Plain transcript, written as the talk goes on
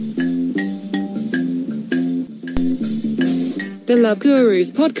The Love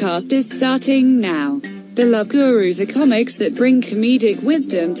Gurus podcast is starting now. The Love Gurus are comics that bring comedic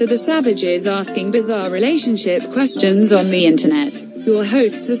wisdom to the savages asking bizarre relationship questions on the internet. Your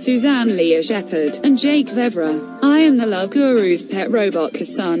hosts are Suzanne Leah Shepherd and Jake Vevra. I am the Love Gurus' pet robot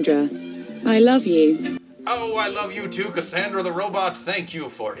Cassandra. I love you. Oh, I love you too, Cassandra the robot. Thank you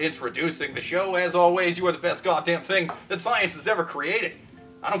for introducing the show. As always, you are the best goddamn thing that science has ever created.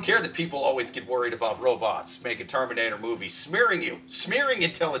 I don't care that people always get worried about robots making Terminator movies, smearing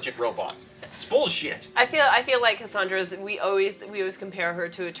intelligent robots. It's bullshit. I feel like Cassandra's. We always compare her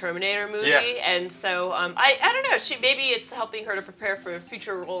to a Terminator movie, and so I don't know. Maybe it's helping her to prepare for a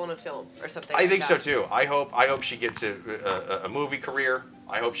future role in a film or something. I think so too. I hope she gets a movie career.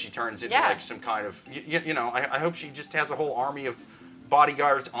 I hope she turns into like some kind of I hope she just has a whole army of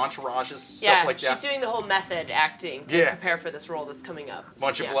bodyguards, entourages, stuff like that. She's doing the whole method acting to prepare for this role that's coming up.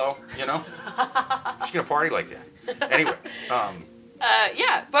 Bunch of blow, She's gonna party like that. Anyway.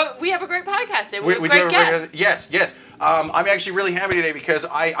 But we have a great podcast and we have great guests. Yes. I'm actually really happy today because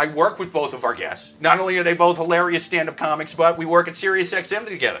I work with both of our guests. Not only are they both hilarious stand-up comics, but we work at SiriusXM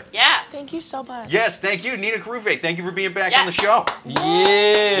together. Yeah. Thank you so much. Yes, thank you, Nina Kharoufeh. Thank you for being back on the show.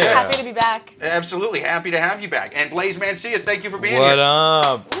 Yeah. Happy to be back. Absolutely happy to have you back. And Blaze Macillas, thank you for being here. What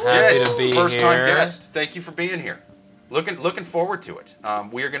up? Happy to be here. First-time guest. Thank you for being here. Looking forward to it.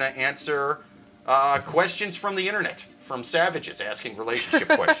 We are going to answer questions from the internet. From savages asking relationship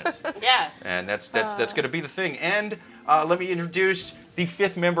questions. Yeah. And that's going to be the thing. And let me introduce the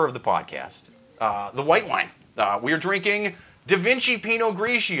fifth member of the podcast, the white wine. We are drinking Da Vinci Pinot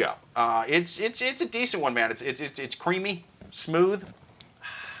Grigio. It's a decent one, man. It's creamy, smooth.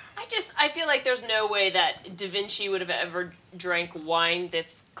 I feel like there's no way that Da Vinci would have ever drank wine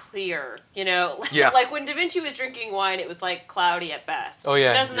this clear, Like when Da Vinci was drinking wine, it was like cloudy at best. Oh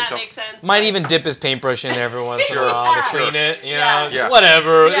yeah, doesn't that make sense? Might even dip his paintbrush in there every once in a while to clean it.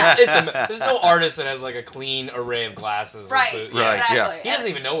 Whatever. Yeah. There's no artist that has like a clean array of glasses. Right. Exactly. He doesn't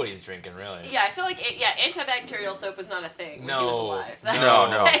even know what he's drinking, really. Yeah, I feel like antibacterial soap was not a thing when he was alive.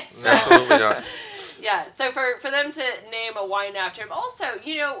 No, absolutely not. Yeah, so for them to name a wine after him. Also,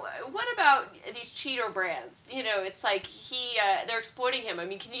 what about these Cheeto brands? It's like they're exploiting him. I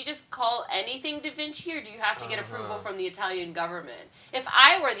mean, can you just call anything Da Vinci, or do you have to get approval from the Italian government? If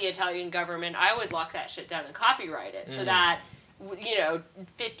I were the Italian government, I would lock that shit down and copyright it so that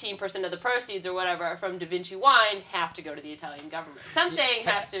 15% of the proceeds or whatever from Da Vinci wine have to go to the Italian government. Something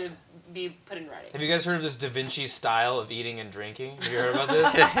has to be put in writing. Have you guys heard of this Da Vinci style of eating and drinking? Have you heard about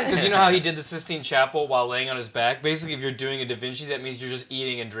this? Because you know how he did the Sistine Chapel while laying on his back? Basically, if you're doing a Da Vinci, that means you're just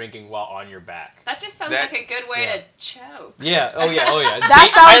eating and drinking while on your back. That just sounds like a good way to choke. Yeah, oh yeah.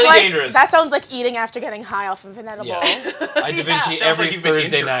 It's highly dangerous. That sounds like eating after getting high off of an edible. Yeah. I Da Vinci every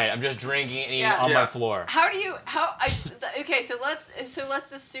Thursday night. I'm just drinking and eating on my floor. Okay, so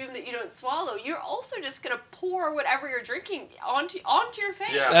let's assume that you don't swallow. You're also just gonna pour whatever you're drinking onto your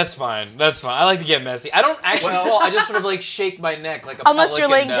face. Yeah. That's fine. I like to get messy. I don't actually swallow. I just sort of like shake my neck like a Unless you're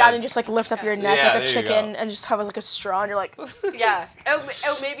laying does. down and just like lift up your neck like a chicken you and just have like a straw and you're like. Yeah.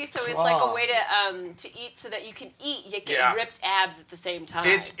 Oh, maybe so. It's like a way to eat so that you can eat yet get ripped abs at the same time.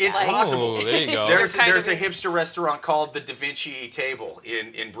 It's possible. Oh, there you go. There's a hipster restaurant called the Da Vinci Table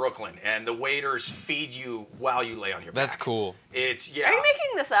in Brooklyn, and the waiters feed you while you lay on your back. That's cool. Are you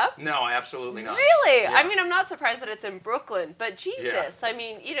making this up? No, absolutely not. Really? Yeah. I mean, I'm not surprised that it's in Brooklyn, but Jesus, I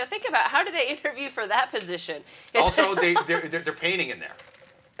mean, think about how do they interview for that position? Also, they're painting in there.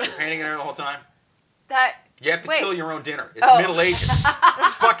 They're painting in there the whole time. You have to kill your own dinner. It's Middle Ages.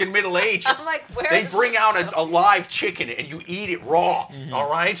 It's fucking Middle Ages. I'm like, where? They bring out a live chicken and you eat it raw, all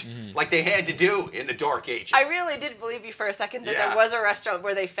right? Mm-hmm. Like they had to do in the Dark Ages. I really did believe you for a second that there was a restaurant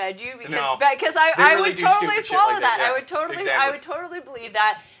where they fed you because they I really would do totally stupid swallow shit like that. Yeah, I would totally believe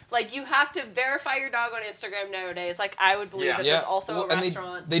that. Like, you have to verify your dog on Instagram nowadays. Like, I would believe that there's also a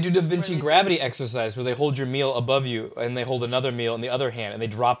restaurant. They do Da Vinci gravity exercise where they hold your meal above you and they hold another meal in the other hand and they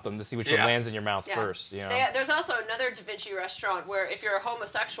drop them to see which one lands in your mouth first. There's also another Da Vinci restaurant where if you're a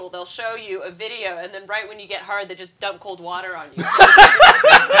homosexual, they'll show you a video and then right when you get hard, they just dump cold water on you.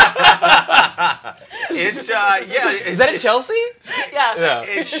 Is that in Chelsea? Yeah.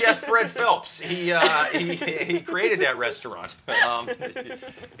 It's Chef Fred Phelps. He created that restaurant.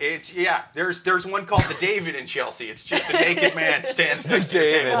 There's one called the David in Chelsea. It's just a naked man stands next to the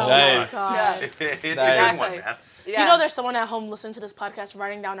table. Nice. It's a good one, man. Yeah. You know, there's someone at home listening to this podcast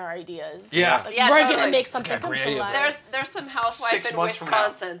writing down our ideas. Yeah. Like, Yeah, we're totally. gonna make something come great to idea. life. There's some housewife 6 in months from now.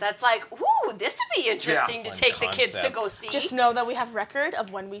 Wisconsin that's like, ooh, this would be interesting to Fun take the kids to concept. go see. Just know that we have record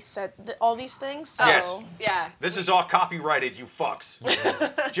of when we said all these things. So Yes. Yeah. This is all copyrighted, you fucks. Just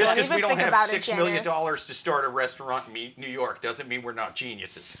Don't because we even don't think have about it, $6 million Janice. to start a restaurant in New York doesn't mean we're not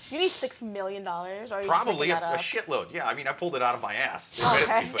geniuses. you need $6 million, or are you just Probably making a that up? shitload. Yeah, I mean, I pulled it out of my ass.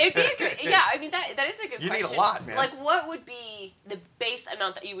 Okay. It'd be a good, yeah, I mean, that is a good You need a question. lot, man. Like, what would be the base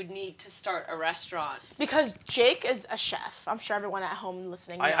amount that you would need to start a restaurant? Because Jake is a chef. I'm sure everyone at home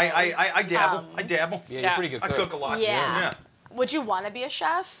listening knows. I dabble. I dabble. Yeah, Yeah. you're pretty good I cook. cook a lot. Yeah. Would you want to be a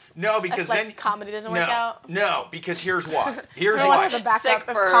chef? No, because if, like, then comedy doesn't no, work out? No, because here's why. Here's Everyone why. has a backup Sick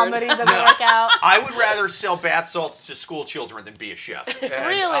if burn. comedy doesn't work out. I would rather sell bath salts to school children than be a chef. And,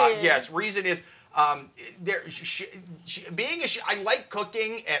 Really? yes. Reason is, being a chef. I like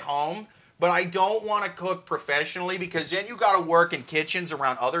cooking at home, but I don't want to cook professionally because then you got to work in kitchens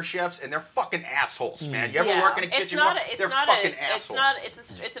around other chefs, and they're fucking assholes, man. You ever Yeah. work in a kitchen? They're fucking assholes.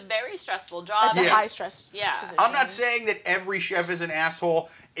 It's a very stressful job. It's a Yeah. high stress Yeah. position. I'm not saying that every chef is an asshole.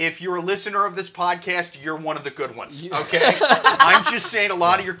 If you're a listener of this podcast, you're one of the good ones, okay? I'm just saying a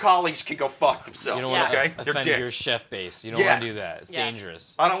lot of your colleagues can go fuck themselves, You don't want okay? to They're offend dicks. your chef base. You don't Yes. want to do that. It's Yeah.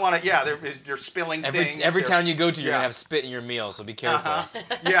 dangerous. I don't want to, they're spilling things. Every they're- town you go to, you're Yeah. going to have spit in your meal, so be careful.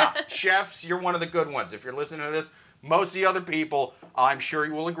 Yeah, chefs, you're one of the good ones. If you're listening to this, most of the other people, I'm sure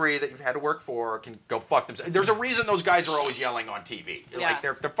you will agree that you've had to work for can go fuck themselves. There's a reason those guys are always yelling on TV. Yeah. Like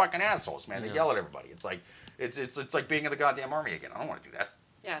they're fucking assholes, man. They yell at everybody. It's like it's like being in the goddamn army again. I don't want to do that.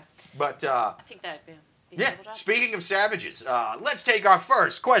 Yeah. But I think that'd be a yeah, double job. speaking of savages, let's take our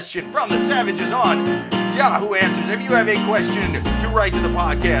first question from the savages on Yahoo Answers. If you have a question to write to the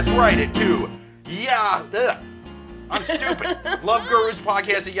podcast, write it to I'm stupid.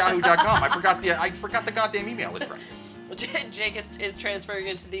 LoveGurusPodcast@yahoo.com. I forgot the goddamn email address. Jake is transferring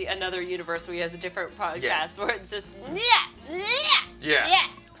into the another universe where he has a different podcast Yes. where it's just Yeah.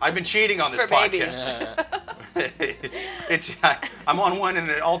 I've been cheating on this For babies. podcast. I'm on one in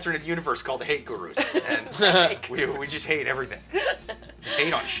an alternate universe called the Hate Gurus, and we just hate everything. Just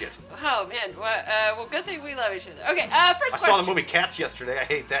hate on shit. Oh man, well, good thing we love each other. Okay, first I question. saw the movie Cats yesterday. I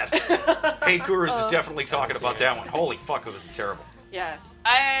hate that. Hate Gurus is definitely talking about that one. Holy fuck, it was terrible. Yeah,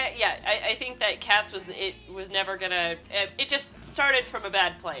 I think that Cats was never gonna. It just started from a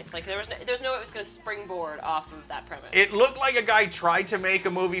bad place. Like there's no way it was gonna springboard off of that premise. It looked like a guy tried to make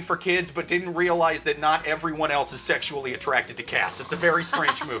a movie for kids, but didn't realize that not everyone else is sexually attracted to cats. It's a very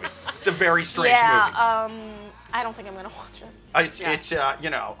strange movie. It's a very strange movie. I don't think I'm gonna watch it. It's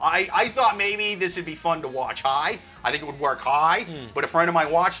I thought maybe this would be fun to watch high. I think it would work high, but a friend of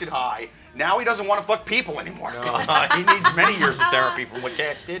mine watched it high. Now he doesn't want to fuck people anymore. He needs many years of therapy from what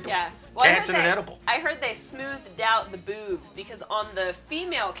cats did to him. Yeah. Well, Cats and an edible. I heard they smoothed out the boobs because on the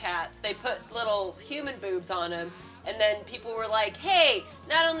female cats they put little human boobs on them, and then people were like, "Hey,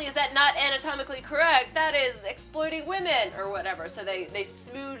 not only is that not anatomically correct, that is exploiting women or whatever." So they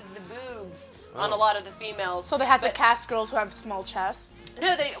smoothed the boobs on a lot of the females. So they had to But- cast girls who have small chests.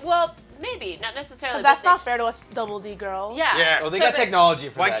 No, maybe not necessarily. Because that's but not fair to us double D girls. Yeah. Yeah. Oh, they So got technology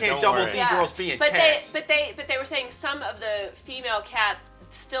for Why that. can't don't double worry. D girls be in but cats? they were saying some of the female cats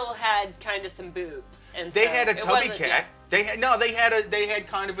still had kind of some boobs, and They so had a it tubby wasn't- cat. yeah. They had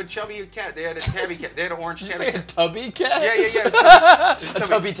kind of a chubby cat. They had a tabby cat. They had an orange Did you tabby say a cat. tubby cat? Yeah. It was A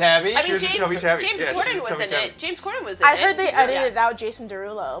tubby tabby? I She mean, was a tubby tabby. James Yeah, she Corden was a was tubby in tabby. it. James Corden was in I it. heard they Yeah. edited out Jason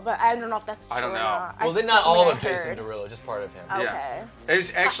Derulo, but I don't know if that's true I don't or know. not. Well, It's they're just not all something of I Jason heard. Derulo, just part of him. Okay. Yeah.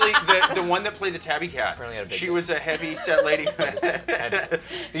 It's actually the one that played the tabby cat. Apparently had a big She dick. was a heavy set lady.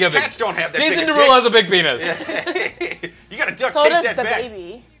 You got big- Cats don't have that. Jason big a Derulo has a big penis. dick. You got to duct So tape does that the back.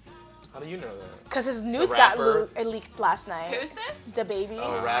 baby. How do you know that? Because his nudes got rapper? leaked last night. Who's this? The baby.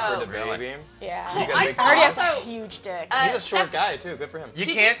 Oh, rapper the really? baby. Yeah. He's got a I big saw I heard he has also- a huge dick. He's a short Steph- guy too. Good for him. You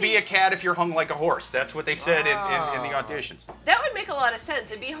Did can't you be see- a cat if you're hung like a horse. That's what they said in the auditions. That would make a lot of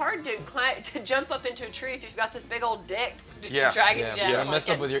sense. It'd be hard to jump up into a tree if you've got this big old dick Yeah. dragging Yeah, you down. you don't mess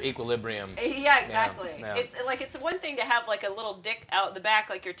Like, up with your equilibrium. Yeah, exactly. Yeah. It's one thing to have like a little dick out the back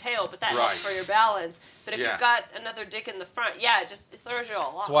like your tail, but that helps Right. for your balance. But if Yeah. you've got another dick in the front, yeah, it throws you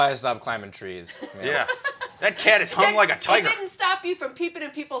all off. That's why I stopped climbing trees. Yeah. That cat is hung like a tiger. It didn't stop you from peeping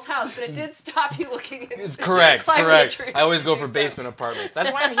in people's house, but it did stop you looking in. It's correct, climbing the correct. trees I always to go do for so. basement apartments.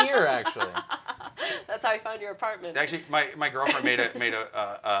 That's why I'm here, actually. That's how you found your apartment. Actually, my girlfriend made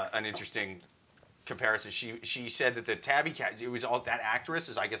an interesting comparison. She said that the tabby cat, it was all that actress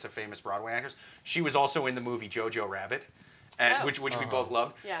is I guess a famous Broadway actress. She was also in the movie Jojo Rabbit, and Oh. which we both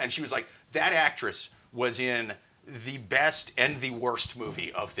loved. Yeah. And she was like, that actress was in the best and the worst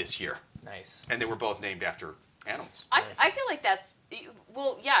movie of this year, Nice. and they were both named after animals. I feel like that's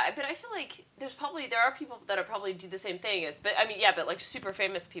well, yeah, but I feel like there are people that are probably do the same thing as, but I mean, yeah, but like super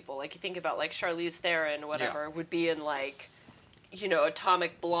famous people, like you think about like Charlize Theron or whatever would be in like,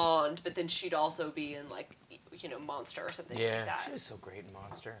 Atomic Blonde, but then she'd also be in like, Monster or something like that. She was so great in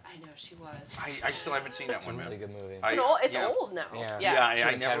Monster. I know she was. I still haven't seen that one, man. Really good movie. It's old now. Yeah, I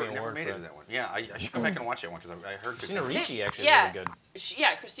Academy never Award made for it to that one. Yeah, I should come back and watch that one because I heard Christina good things. Ricci actually is really good.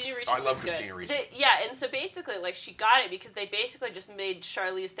 Christina Ricci I love was good. Christina Ricci. And so basically, like, she got it because they basically just made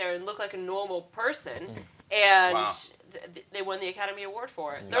Charlize Theron look like a normal person, and they won the Academy Award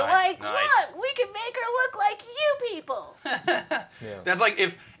for it. They're like, look, we can make her look like you people. That's like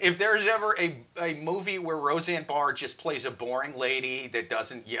if there's ever a movie where Roseanne Barr just plays a boring lady that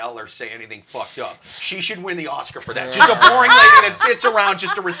doesn't yell or say anything fucked up, she should win the Oscar for that. Just a boring lady that sits around,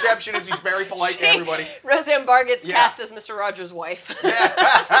 just a receptionist who's very polite to everybody. Roseanne Barr gets cast as Mr. Rogers' wife.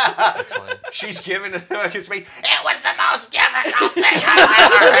 That's funny. She's given it was the most difficult thing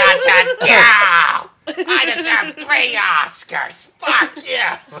I've ever had to do. I deserve 3 Oscars. Fuck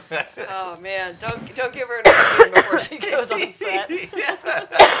you. Oh man, don't give her an opinion before she goes on set.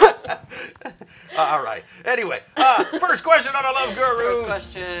 All right. Anyway, first question on a Love Guru. First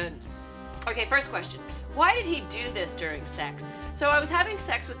question. Okay, first question. Why did he do this during sex? So I was having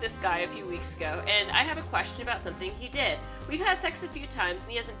sex with this guy a few weeks ago, and I have a question about something he did. We've had sex a few times,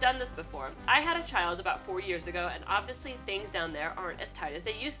 and he hasn't done this before. I had a child about 4 years ago, and obviously things down there aren't as tight as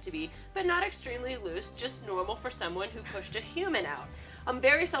they used to be, but not extremely loose, just normal for someone who pushed a human out. I'm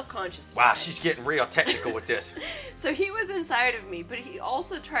very self-conscious. Wow, she's getting real technical with this. So he was inside of me, but he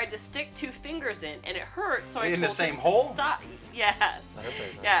also tried to stick 2 fingers in, and it hurt, so I told him to stop. In the same hole? Yes.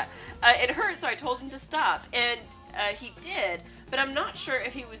 Yeah. It hurt, so I told him to stop, and he did. But I'm not sure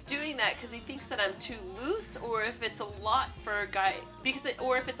if he was doing that because he thinks that I'm too loose, or if it's a lot for a guy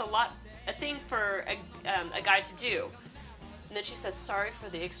or if it's a thing for a guy to do. And then she says, "Sorry for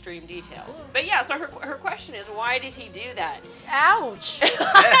the extreme details." But yeah, so her question is, why did he do that? Ouch. It's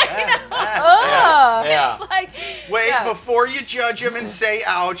like, wait, before you judge him and say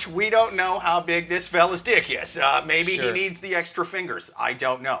ouch, we don't know how big this fella's dick is. Maybe he needs the extra fingers. I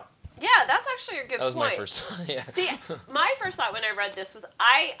don't know. Yeah, that's actually a good point. That was my first thought. Yeah. See, my first thought when I read this was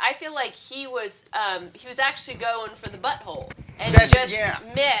I feel like he was actually going for the butthole and he just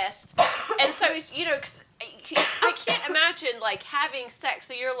missed. And so he's, 'cause I can't imagine like having sex.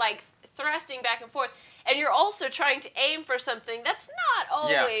 So you're like thrusting back and forth, and you're also trying to aim for something that's not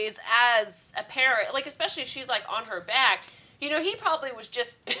always as apparent. Like especially if she's like on her back. He probably was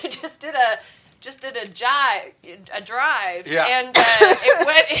just did a drive, and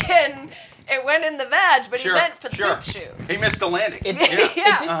it went in the vag, but he meant for the poop shoe. He missed the landing. It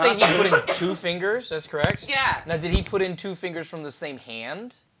did say he put in 2 fingers, that's correct? Yeah. Now, did he put in 2 fingers from the same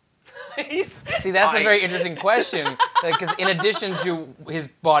hand? See, that's a very interesting question, because in addition to his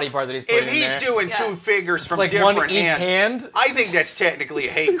body part that he's putting in there... If he's doing 2 fingers from like different one each hand... I think that's technically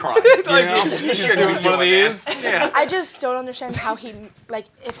a hate crime. He's just doing one of these. Yeah. I just don't understand how he,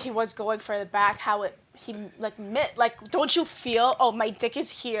 if he was going for the back, how he don't you feel, oh, my dick is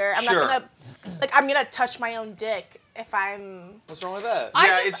here. I'm not gonna, I'm gonna touch my own dick if I'm... What's wrong with that?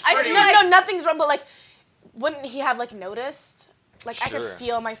 It's pretty... No, nothing's wrong, but wouldn't he have noticed? I could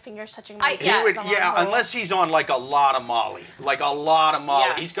feel my fingers touching my dick. Unless he's on a lot of Molly.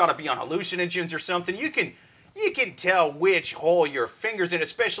 Yeah. He's got to be on hallucinogens or something. You can tell which hole your finger's in,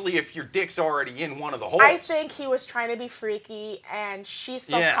 especially if your dick's already in one of the holes. I think he was trying to be freaky, and she's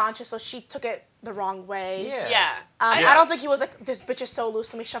self-conscious, so she took it the wrong way. Yeah. I don't think he was like, this bitch is so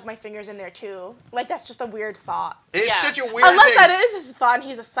loose, let me shove my fingers in there too. That's just a weird thought. It's such a weird Unless thing. that is his thought and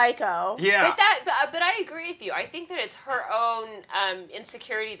he's a psycho. Yeah. But I agree with you. I think that it's her own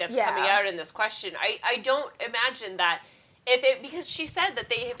insecurity that's coming out in this question. I don't imagine that because she said that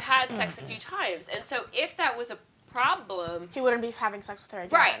they have had sex a few times, and so if that was a problem, he wouldn't be having sex with her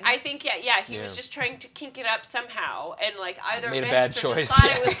again. Right. I think he was just trying to kink it up somehow, and either made a missed bad or choice. just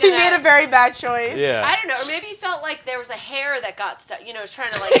thought it was gonna, he made a very bad choice. Yeah. I don't know, or maybe he felt like there was a hair that got stuck. Was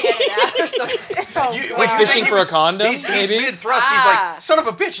trying to get it out or something. Fishing for a condom, He's maybe? mid-thrust. He's like, son of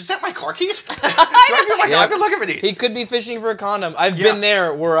a bitch, is that my car keys? I've been looking for these. He could be fishing for a condom. I've been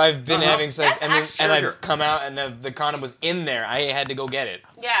there where I've been having sex That's and I've come out and the condom was in there. I had to go get it.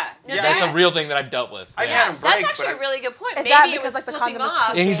 Yeah. No, That's a real thing that I've dealt with. I've had him break, that's actually a really good point. Is Maybe that it because was the slipping condom is off.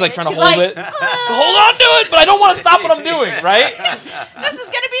 And he's trying to He's hold it. Hold on to it, but I don't want to stop what I'm doing, right? This is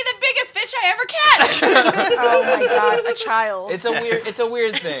gonna be the biggest fish I ever catch. Oh my god, a child. It's a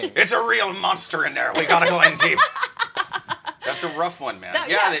weird thing. It's a real monster in there. We gotta go in deep. That's a rough one, man.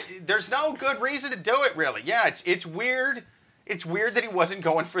 There's no good reason to do it, really. Yeah, it's weird. It's weird that he wasn't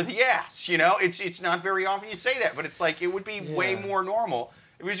going for the ass. You know, it's not very often you say that, but it's like it would be way more normal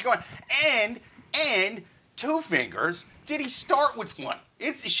if he was going. And 2 fingers. Did he start with one?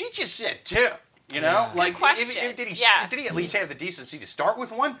 She just said 2. You know, like did he at least have the decency to start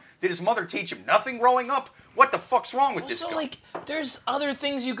with one? Did his mother teach him nothing growing up? What the fuck's wrong with this guy? Like, there's other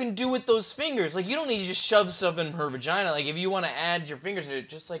things you can do with those fingers. Like, you don't need to just shove stuff in her vagina. Like, if you want to add your fingers to it,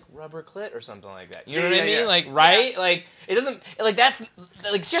 just like rub her clit or something like that. You know what I mean? Yeah. Like, right? Like, it doesn't. Like, that's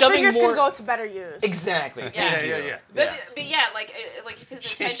like your shoving fingers more. can go to better use. Exactly. Yeah. But yeah, like if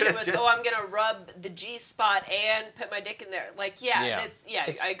his intention was, I'm gonna rub the G spot and put my dick in there. Like, I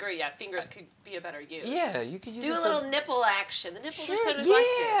agree. Yeah, fingers could be a better use. Yeah, you could use do it a little nipple action. The nipples are so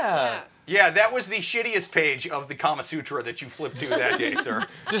neglected. Yeah, that was the shittiest page of the Kama Sutra that you flipped to that day, sir.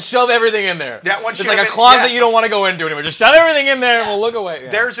 Just shove everything in there. That one. It's like a closet you don't want to go into anymore. Just shove everything in there and we'll look away.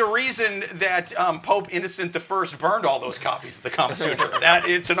 Yeah. There's a reason that Pope Innocent I burned all those copies of the Kama Sutra.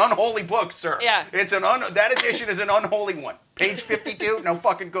 It's an unholy book, sir. Yeah. It's that edition is an unholy one. Page 52, no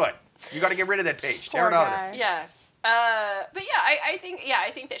fucking good. You got to get rid of that page. Tear it out of there. Yeah. But yeah, I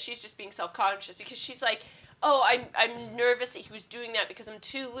think that she's just being self-conscious because she's like, oh, I'm nervous that he was doing that because I'm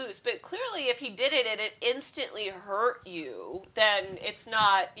too loose. But clearly, if he did it and it instantly hurt you, then it's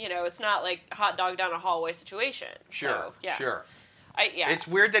not, it's not like hot dog down a hallway situation. Sure, so, yeah. Sure. It's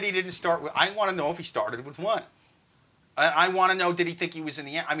weird that he didn't start with. I want to know if he started with one. I want to know, did he think he was in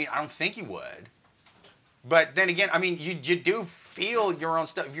the end? I mean, I don't think he would. But then again, I mean, you do feel your own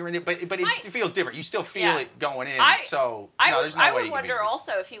stuff. If you're in it, but it feels different. You still feel it going in. There's no way. I would wonder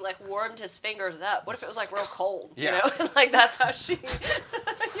also if he like warmed his fingers up. What if it was like real cold? Yeah. Like that's how she.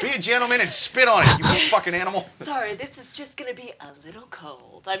 Be a gentleman and spit on it, you fucking animal. Sorry, this is just gonna be a little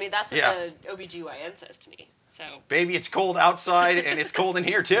cold. I mean, that's what the OBGYN says to me. So. Baby, it's cold outside and it's cold in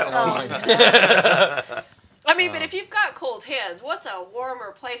here too. Oh my God. I mean, but if you've got cold hands, what's a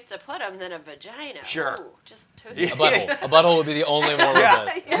warmer place to put them than a vagina? Sure. Ooh, just toast it. A butthole. A butthole would be the only warmer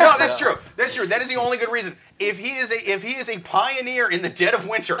place. No, that's true. That's true. That is the only good reason. If he is a pioneer in the dead of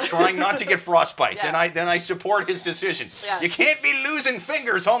winter, trying not to get frostbite, then I support his decision. Yeah. You can't be losing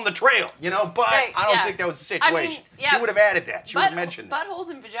fingers on the trail, But I don't think that was the situation. I mean, she would have added that. She would have mentioned that. Buttholes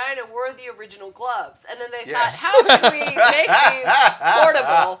and vagina were the original gloves, and then they thought, how can we make these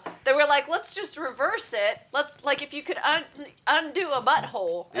portable? They were like, let's just reverse it. Let's if you could undo a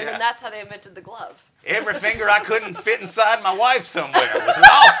butthole, and then that's how they invented the glove. Every finger I couldn't fit inside my wife somewhere was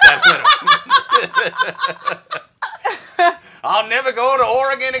lost that winter. I'll never go to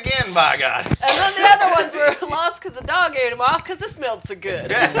Oregon again, by God. And then the other ones were lost because the dog ate them off because they smelled so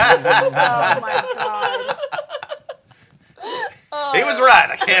good. Oh my God. He was right.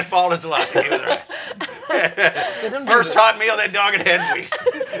 I can't fault his logic. He was right. First hot meal that dog had had weeks.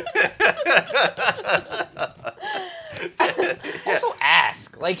 Also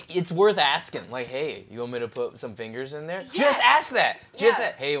ask. Like, it's worth asking. Like, hey, you want me to put some fingers in there? Yeah. Just ask that. Just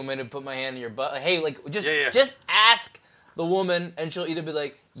hey, you want me to put my hand in your butt? Hey, like, just ask the woman, and she'll either be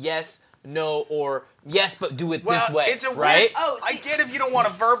like, yes, no, or yes, but do it this way. It's right? I get if you don't want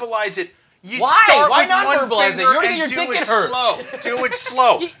to verbalize it. Why not verbalize it? You're gonna get your dick get hurt. Do it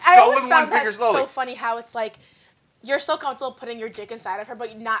slow. I always found that so funny how it's like, you're so comfortable putting your dick inside of her,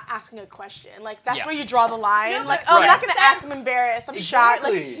 but you're not asking a question. Like, that's where you draw the line. I'm not going to ask, I'm embarrassed, I'm shocked.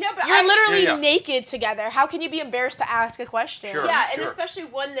 Like, you're literally naked together. How can you be embarrassed to ask a question? Sure, and especially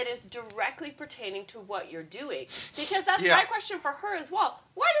one that is directly pertaining to what you're doing. Because that's my question for her as well.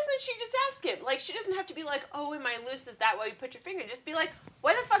 Why doesn't she just ask him? Like, she doesn't have to be like, oh, am I loose? Is that why you put your finger? Just be like,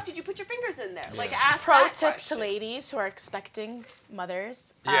 why the fuck did you put your fingers in there? Like, ask Pro that tip question. to ladies who are expecting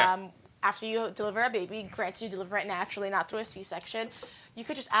mothers. After you deliver a baby, granted you deliver it naturally, not through a C-section, you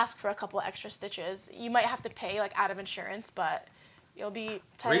could just ask for a couple extra stitches. You might have to pay, like, out of insurance, but you'll be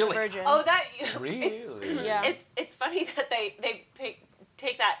tight as a virgin. Oh, that... Really? It's funny that they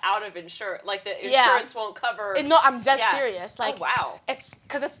take that out of insurance. Like, the insurance won't cover... No, I'm dead serious. Like, oh, wow. It's...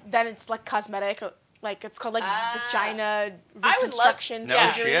 Because it's like, cosmetic... Like, it's called, like, vagina reconstruction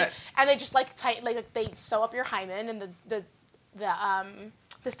surgery. No shit. And they just, like, they sew up your hymen, and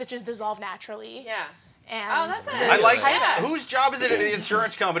the stitches dissolve naturally. Yeah. And that's it. I like that. Whose job is it in the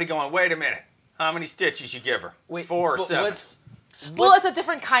insurance company going, wait a minute, how many stitches you give her? Wait, 4 or 7? Well, it's a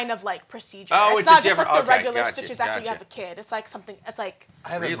different kind of, like, procedure. Oh, it's not just, like, the regular stitches after you have a kid. It's, like, something, it's, like,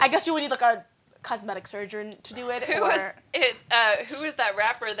 I guess you would need, like, a cosmetic surgeon to do it. Who was that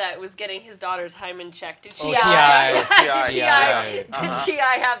rapper that was getting his daughter's hymen checked? Did T.I. Did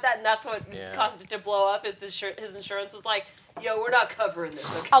T.I. have that? And that's what caused it to blow up. His insurance was like, yo, we're not covering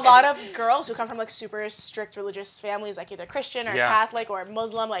this. Okay? A lot of girls who come from, like, super strict religious families, like either Christian or Catholic or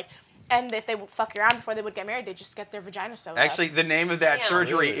Muslim, like, And if they would fuck around before they would get married, they just get their vagina sewed Actually, up. the name of that Damn.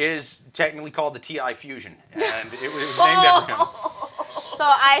 surgery Really? is technically called the TI fusion, and it was named after him. So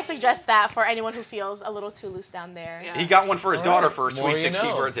I suggest that for anyone who feels a little too loose down there. Yeah. He got one for his daughter for her More sweet you 16th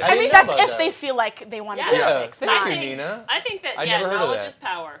know. birthday. I I didn't mean, know that's about if that. they feel like they want to Yeah. get Yeah, it fixed. thank not- you, Nina. I think that I never heard of knowledge that. is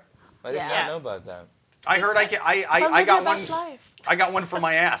power. I did Yeah. not know about that. I heard I Live got your one. best life. I got one for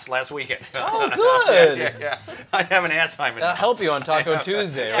my ass last weekend. Oh, good. yeah. I have an ass hymen. That'll help you on Taco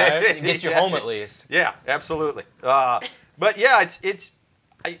Tuesday, right? Get you home at least. Yeah, absolutely. But yeah,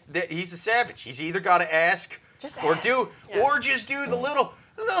 he's a savage. He's either got to ask, Just or ask. just do the little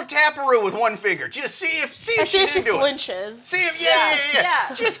taparoo with one finger. Just see if And see if she's she into it. flinches. See if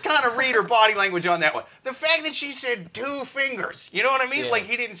Yeah. Just kind of read her body language on that one. The fact that she said 2 fingers, you know what I mean? Yeah. Like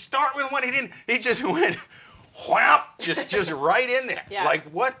he didn't start with one. He just went whap, just right in there. Yeah. Like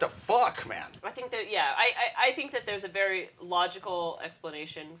what the fuck, man? I think that I think that there's a very logical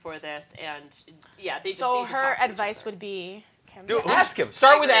explanation for this, and they just So need to her talk to advice each other. would be, Kim, Dude, Ask him.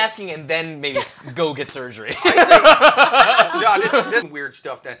 Start with agree. asking and then maybe go get surgery. Yeah, this weird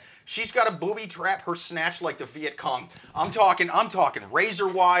stuff. That she's got a booby trap her snatch like the Viet Cong. I'm talking razor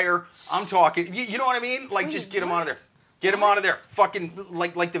wire. I'm talking. You know what I mean? Like just get him out of there. Get him out of there. Fucking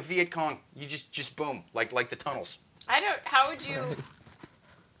like the Viet Cong. You just boom like the tunnels. How would you?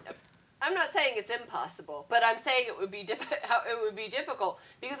 I'm not saying it's impossible, but I'm saying it would be difficult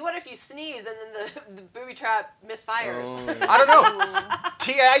because what if you sneeze and then the booby trap misfires? I don't know.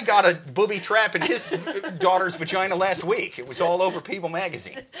 T.I. got a booby trap in his daughter's vagina last week. It was all over People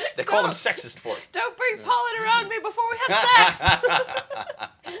magazine. They called him sexist for it. Don't bring pollen around me before we have sex.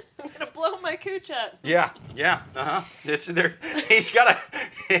 I'm gonna blow my cooch out. Yeah. It's there. He's got a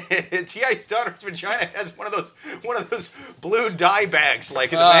T.I.'s daughter's vagina has one of those blue dye bags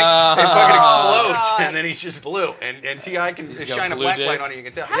like in the mag. It fucking explodes, God. and then he's just blue, and T.I. can He's got shine a blue black dick. light on it. You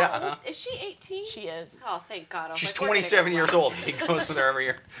can tell. How Yeah. old is she? 18. she is. Oh, thank God. I was She's like, we're gonna 27 go years last. old. He goes with her every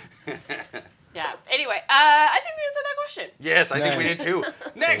year. Yeah. Anyway, I think we answered that question. Yes, I think we did too.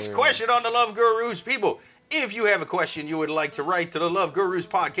 Next question on the Love Gurus. People, if you have a question you would like to write to the Love Gurus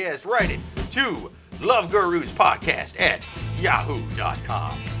podcast, write it to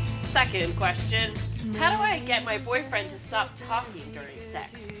loveguruspodcast@yahoo.com. Second question. How do I get my boyfriend to stop talking during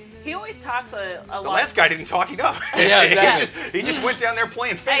sex? He always talks a lot. The last guy didn't talk enough. Yeah, exactly. he just went down there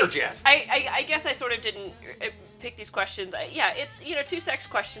playing finger jazz. I guess I sort of didn't pick these questions. It's 2 sex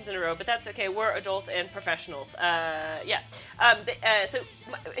questions in a row, but that's okay. We're adults and professionals. Her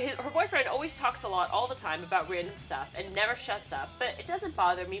boyfriend always talks a lot all the time about random stuff and never shuts up, but it doesn't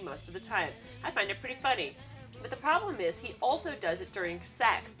bother me most of the time. I find it pretty funny. But the problem is he also does it during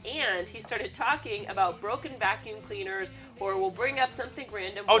sex, and he started talking about broken vacuum cleaners, or will bring up something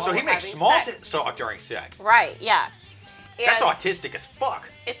random. Oh, while so he we're makes having small sex. talk during sex. Right? Yeah. That's And autistic as fuck.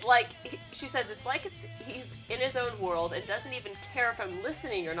 it's like she says. It's like he's in his own world and doesn't even care if I'm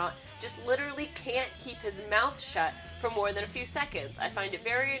listening or not. Just literally can't keep his mouth shut for more than a few seconds. I find it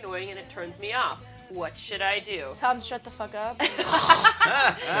very annoying and it turns me off. What should I do? Tell him to shut the fuck up. Go to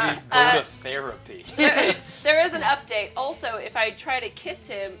therapy. There is an update. Also, if I try to kiss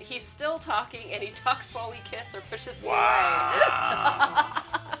him, he's still talking and he talks while we kiss or pushes me away.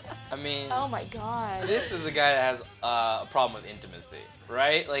 I mean, Oh my god. this is a guy that has a problem with intimacy,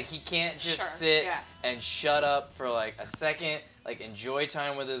 right? Like he can't just Sure, sit yeah. and shut up for like a second, like enjoy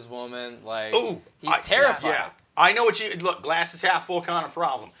time with his woman. Like Ooh, he's terrified. Yeah. I know what you look. Glass is half full kind of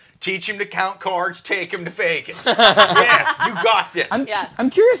problem. Teach him to count cards. Take him to Vegas. Yeah, you got this. I'm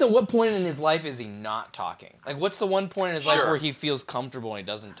curious at what point in his life is he not talking? Like, what's the one point in his life Sure. where he feels comfortable and he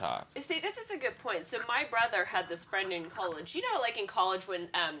doesn't talk? See, this is a good point. So my brother had this friend in college. You know, like in college when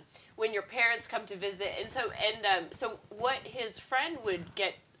your parents come to visit, and so what his friend would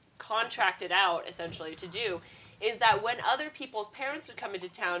get contracted out essentially to do is that when other people's parents would come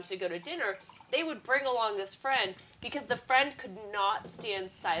into town to go to dinner, they would bring along this friend because the friend could not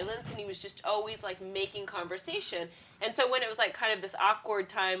stand silence and he was just always like making conversation. And so when it was like kind of this awkward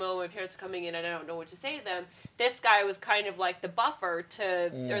time, oh, my parents are coming in and I don't know what to say to them, this guy was kind of like the buffer or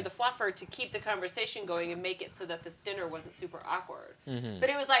the fluffer to keep the conversation going and make it so that this dinner wasn't super awkward. Mm-hmm. But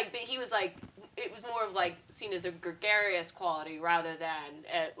he was like, it was more of like seen as a gregarious quality rather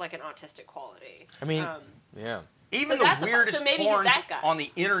than like an autistic quality. I mean, yeah. Even So that's the weirdest so maybe he's porns that guy. on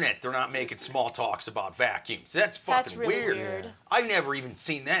the internet, they're not making small talks about vacuums. That's fucking That's really weird. weird. I've never even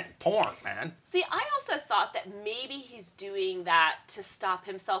seen that in porn, man. See, I also thought that maybe he's doing that to stop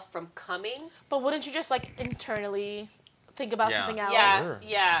himself from coming. But wouldn't you just like internally think about Yeah. something else? Yes,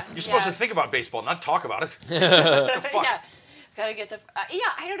 yeah. You're supposed to think about baseball, not talk about it. What the fuck? Yeah, gotta get the.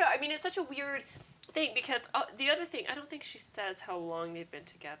 I don't know. I mean, it's such a weird thing because the other thing, I don't think she says how long they've been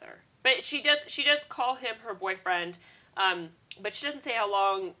together. But she does call him her boyfriend, but she doesn't say how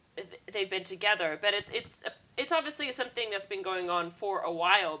long they've been together. But it's obviously something that's been going on for a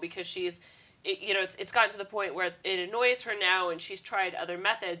while because it's gotten to the point where it annoys her now, and she's tried other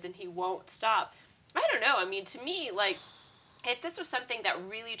methods, and he won't stop. I don't know. I mean, to me, like, if this was something that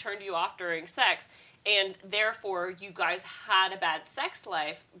really turned you off during sex, and therefore you guys had a bad sex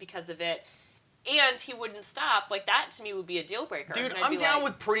life because of it, and he wouldn't stop, like, that to me would be a deal breaker. Dude, I'm down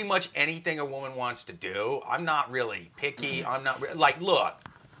with pretty much anything a woman wants to do. I'm not really picky. I'm not like, look,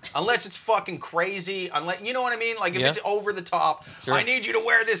 unless it's fucking crazy, unless, you know what I mean? Like, if it's over the top, sure. I need you to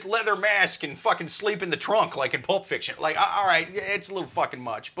wear this leather mask and fucking sleep in the trunk, like in Pulp Fiction. Like, all right, it's a little fucking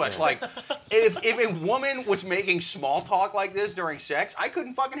much, but like, if a woman was making small talk like this during sex, I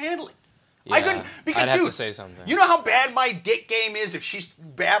couldn't fucking handle it. Yeah, I couldn't, because, I'd have dude, to say something. You know how bad my dick game is if she's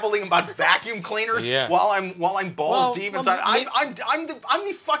babbling about vacuum cleaners while I'm balls deep inside. I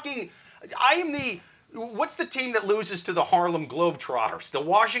am the what's the team that loses to the Harlem Globetrotters? The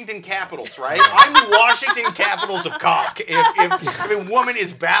Washington Capitals, right? I'm the Washington Capitals of cock. If a woman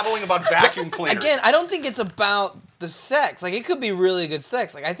is babbling about vacuum cleaners. Again, I don't think it's about the sex. Like, it could be really good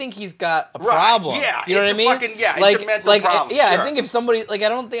sex. Like, I think he's got a problem. Yeah, you know what I mean? It's a mental problem. Yeah, sure. I think if somebody, like, I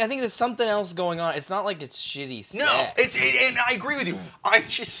think there's something else going on. It's not like it's shitty sex. No, and I agree with you. I'm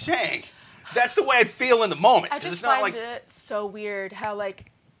just saying, that's the way I'd feel in the moment. I just it's not find it so weird how,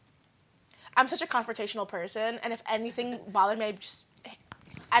 like, I'm such a confrontational person, and if anything bothered me,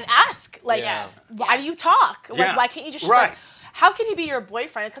 I'd ask, like, why do you talk? Like, why can't you just, like, how can he be your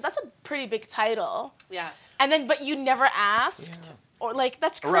boyfriend? Because that's a pretty big title. Yeah. And then, but you never asked? Yeah. Or, like,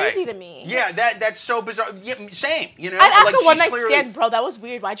 that's crazy to me. Yeah, that's so bizarre. Yeah, same, you know? I'd ask a one-night stand, bro, that was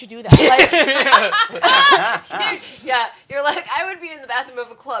weird. Why'd you do that? Like, yeah, you're like, I would be in the bathroom of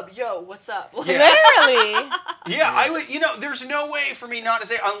a club. Yo, what's up? Like, literally. Yeah, I would, there's no way for me not to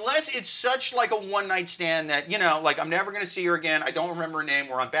say, unless it's such, like, a one-night stand that, like, I'm never going to see her again. I don't remember her name.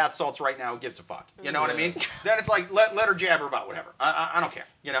 We're on bath salts right now. Who gives a fuck? You know what I mean? Then it's like, let her jabber about whatever. I don't care,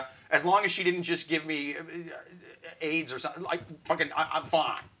 As long as she didn't just give me AIDS or something, like, fucking, I'm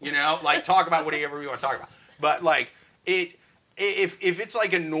fine, like, talk about whatever you want to talk about. But, like, if it's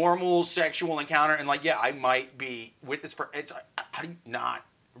like a normal sexual encounter and, like, I might be with this person, it's like, how do you not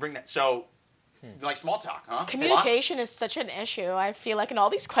bring that? So, like, small talk, huh? Communication is such an issue, I feel like, in all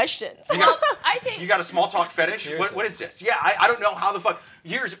these questions. I think you got a small talk fetish? What is this? Yeah, I don't know how the fuck.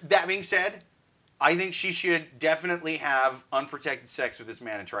 That being said, I think she should definitely have unprotected sex with this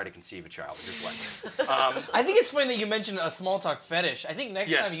man and try to conceive a child. Just like I think it's funny that you mentioned a small talk fetish. I think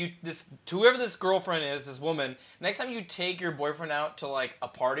next time whoever this girlfriend is, this woman, next time you take your boyfriend out to, like, a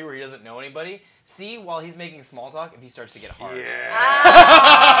party where he doesn't know anybody, see while he's making small talk if he starts to get hard. Yeah.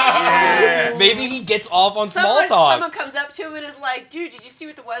 Maybe he gets off on small talk. Someone comes up to him and is like, dude, did you see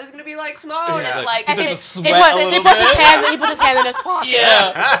what the weather's going to be like tomorrow? And it's like, he starts to sweat a little he puts his hand in his pocket.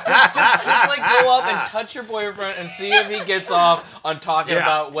 Yeah. just like go up and touch your boyfriend and see if he gets off on talking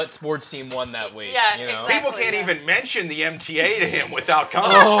about what sports team won that week. Yeah, exactly. People can't even mention the MTA to him without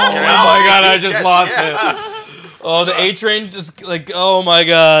coming. Oh my god, I just lost it. Oh, the A train just like, oh my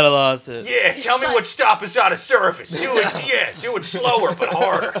god, I lost it. Yeah, tell me what stop is out of service. Do it slower but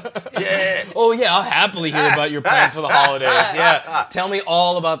harder. Yeah. Oh yeah, I'll happily hear about your plans for the holidays. Yeah. Tell me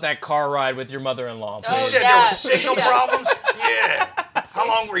all about that car ride with your mother-in-law. You said there were signal problems? Yeah. How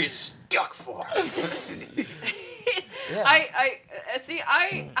long were you stuck for? I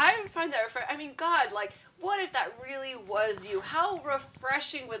find that I mean, God, like, what if that really was you? How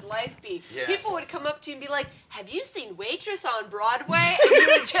refreshing would life be? Yeah. People would come up to you and be like, have you seen Waitress on Broadway?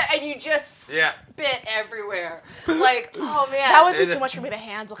 And you just spit everywhere. Like, oh man. That would be too much for me to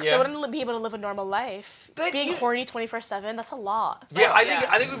handle because I wouldn't be able to live a normal life. But being horny 24/7, that's a lot. Yeah, I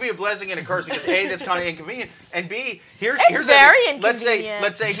think it would be a blessing and a curse because A, that's kind of inconvenient, and B, here's very inconvenient.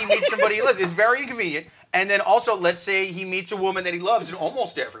 Let's say he meets somebody he loves. It's very inconvenient. And then also, let's say he meets a woman that he loves in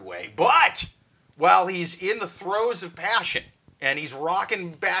almost every way, but while he's in the throes of passion and he's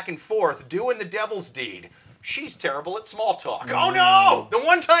rocking back and forth, doing the devil's deed, she's terrible at small talk. Oh no! The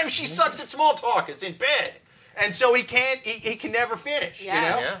one time she sucks at small talk is in bed. And so he can never finish,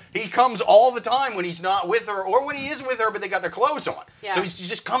 Yeah. He comes all the time when he's not with her or when he is with her but they got their clothes on. Yeah. So he's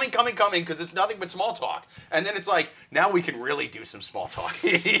just coming because it's nothing but small talk. And then it's like, now we can really do some small talk.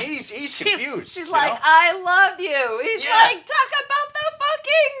 he's confused. She's like, I love you. He's like, talk about the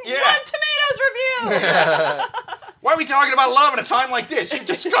fucking Rotten Tomatoes review. Why are we talking about love at a time like this? You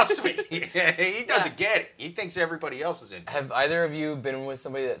disgust me. He doesn't get it. He thinks everybody else is into it. Have either of you been with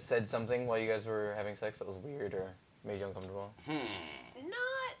somebody that said something while you guys were having sex that was weird or made you uncomfortable?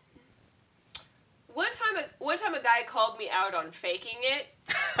 Not. One time a guy called me out on faking it.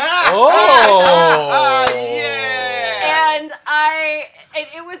 Oh! Yeah! And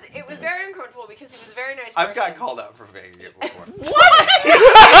it was very uncomfortable because he was a very nice person. I've got called out for faking it before.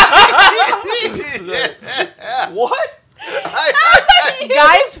 What? What?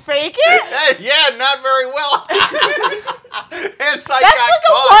 Guys fake it? Yeah, not very well. Hence, I That's got like caught.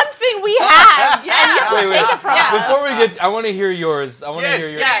 a one thing we have. Yeah. And you have to Wait, take wait. it from Yeah. us. Before we get, I want to hear yours. I want to Yes, hear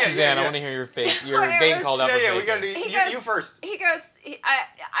your yeah, Suzanne. yeah. I want to hear your fake. Your Well, it being was- called out for Yeah, we faking. gotta do He you goes- first. He goes.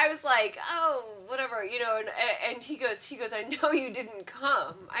 I was like, oh, whatever, and he goes. I know you didn't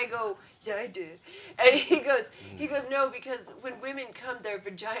come. I go, yeah, I did. And he goes, no, because when women come, their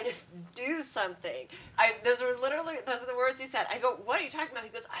vaginas do something. Those are the words he said. I go, what are you talking about? He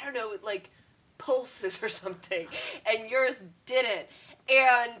goes, I don't know, like pulses or something, and yours didn't.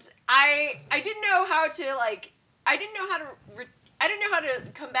 And I didn't know how to like. I didn't know how to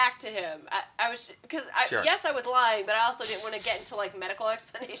come back to him. I was because Sure. yes, I was lying, but I also didn't want to get into like medical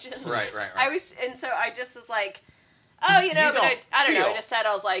explanations. Right. And so I just was like, oh, You but don't I don't know. I feel- just said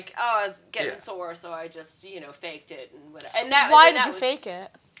I was like, oh, I was getting Yeah. sore, so I just faked it and whatever. And that Why and did that you was- fake it?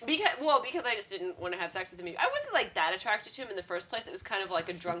 Because I just didn't want to have sex with him. I wasn't like that attracted to him in the first place. It was kind of like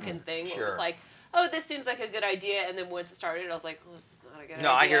a drunken thing. Where it was Sure. like, oh, this seems like a good idea, and then once it started, I was like, oh, this is not a good No,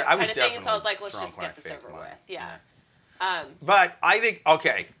 I idea. hear- I was kind of thing. And so I was definitely like, let's drunk just when I get this faked over mine. with. Yeah. But I think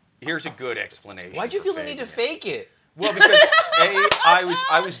here's a good explanation. Why'd you for feel the need to faking it. fake it? Well, because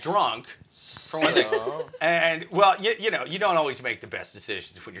I was drunk for one thing, and well, you know, you don't always make the best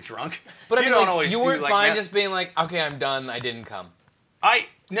decisions when you're drunk. But I you mean, don't like, always you do, weren't like, fine that. just being like, okay, I'm done. I didn't come.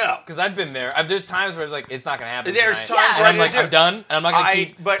 No. Because I've been there. There's times where it's like, it's not gonna happen. There's tonight. times and where I'm I like, do too. I'm done, and I'm not gonna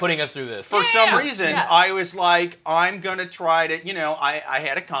keep but putting us through this. For some yeah. reason, Yeah. I was like, I'm gonna try to, I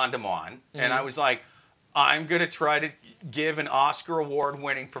had a condom on, and I was like, I'm gonna try to give an Oscar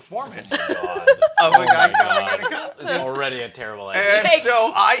award-winning perforence of a guy coming in a cup. It's already a terrible idea. And Jake-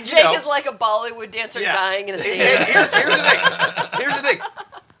 so Jake is like a Bollywood dancer Yeah. dying in a scene. Here's the thing.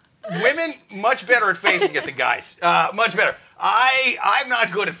 Women much better at faking it than guys. Much better. I'm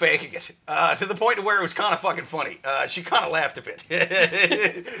not good at faking it. To the point where it was kind of fucking funny. She kind of laughed a bit.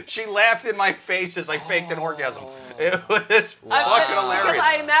 She laughed in my face as I faked an orgasm. It was fucking hilarious. Because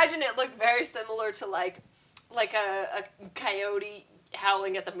I imagine it looked very similar to like a coyote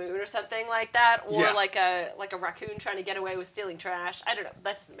howling at the moon or something like that, or Yeah. like a raccoon trying to get away with stealing trash. I don't know.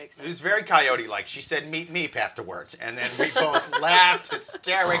 That doesn't make sense. It was very coyote-like. She said "meep meep" afterwards, and then we both laughed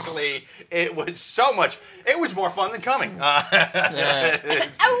hysterically. It was so much. It was more fun than coming.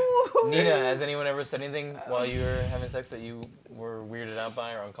 Oh! Nina, has anyone ever said anything while you were having sex that you were weirded out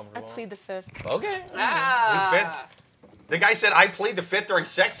by or I uncomfortable? plead the fifth. Okay. Ah. The guy said I plead the fifth during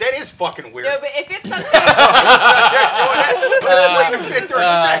sex. That is fucking weird. No, but if it's something, They're doing that. Who's pleading the fifth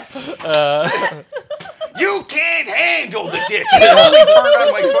during sex? You can't handle the dick. He's only turned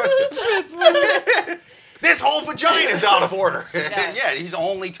on my question. This whole vagina's out of order. Yeah, he's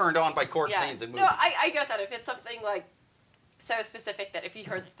only turned on by court scenes and movies. No, I get that. If it's something like so specific that if he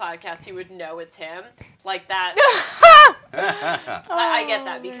heard this podcast, he would know it's him. Like that. I get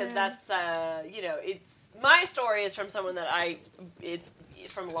that because that's, it's my story is from someone that it's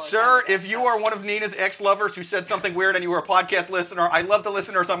from a long time Sir, ago, if you so. are one of Nina's ex-lovers who said something weird and you were a podcast listener, I love the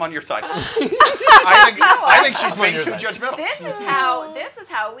listeners. I'm on your side. I think she's being too judgmental. This is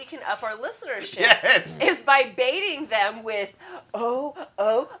how we can up our listenership. Yes. Is by baiting them with Yeah.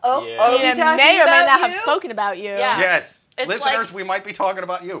 we Nina talking may or may about not have you? spoken about you. Yeah. Yes. It's Listeners, like- we might be talking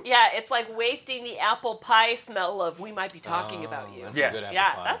about you. Yeah, it's like wafting the apple pie smell of we might be talking about you. That's Yes. a good apple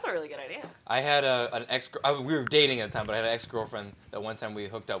Yeah, pie. that's a really good idea. I had an ex. We were dating at the time, but I had an ex-girlfriend that one time we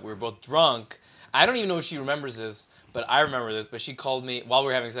hooked up. We were both drunk. I don't even know if she remembers this, but I remember this. But she called me while we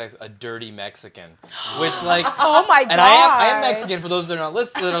were having sex a dirty Mexican, which like. Oh my god. And I am Mexican. For those that are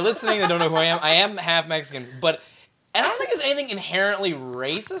listening, that don't know who I am half Mexican. But and I don't think there's anything inherently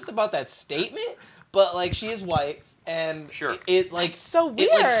racist about that statement. But like she is white. And Sure. it like That's so it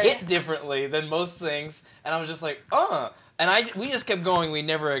like weird. hit differently than most things, and I was just like, and we just kept going. We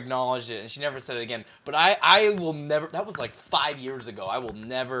never acknowledged it, and she never said it again. But I will never. That was like 5 years ago. I will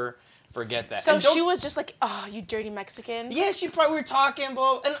never forget that. So And don't- she was just like, oh, you dirty Mexican. Yeah, she probably we were talking,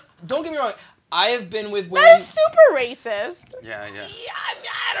 blah, and don't get me wrong. I have been with women. That is super racist. Yeah. Yeah,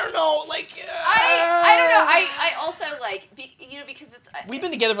 I don't know. Like I don't know. I also like because it's we've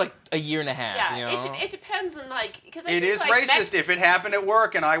been together for like a year and a half. yeah. You know? It depends on like because It is racist. If it happened at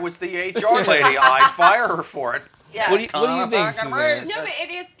work and I was the HR lady, I'd fire her for it. Yeah. What do you think, fucking Suzanne? No, but it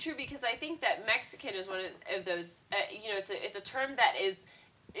is true because I think that Mexican is one of those. It's a term that is.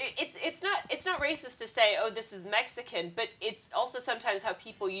 It's not racist to say, oh, this is Mexican, but it's also sometimes how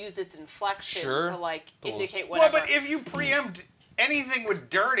people use its inflection Sure. to like indicate Well, whatever. but if you preempt anything with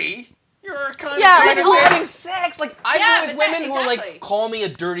dirty, you're kind of Like, good we're at having sex. Like, I've been with women who are like, exactly. call me a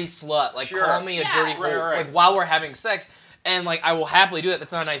dirty slut. Like, call me a dirty whore. Right. Like, while we're having sex. And, like, I will happily do that.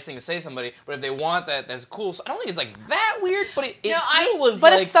 That's not a nice thing to say to somebody. But if they want that, that's cool. So I don't think it's, like, that weird. But it still was,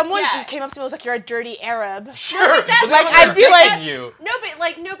 But like... if someone came up to me and was like, you're a dirty Arab. Sure. But like, I'd be like... You.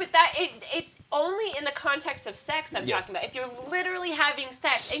 No, but that it's only in the context of sex I'm Yes. talking about. If you're literally having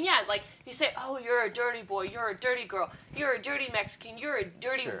sex, and like you say, oh, you're a dirty boy, you're a dirty girl, you're a dirty Mexican, you're a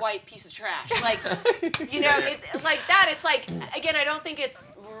dirty white piece of trash. Like, like that. It's like, again, I don't think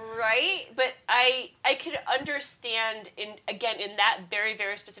it's right, but I could understand in that very,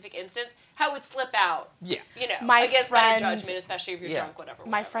 very specific instance how it would slip out. Yeah. My against friend- better judgment, especially if you're drunk, whatever.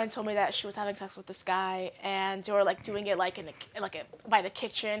 My friend told me that she was having sex with this guy, and they were like doing it like by the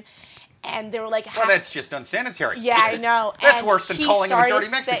kitchen, and they were like. Well, that's just unsanitary. Yeah, I know. That's and worse than calling him a dirty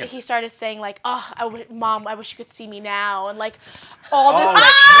Mexican. He started saying like, "Oh, Mom, I wish you could see me now," and like all this.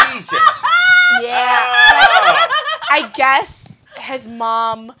 Oh, Jesus. Yeah. Oh. I guess his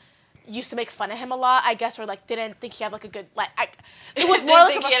mom used to make fun of him a lot, I guess, or like didn't think he had like a good it was more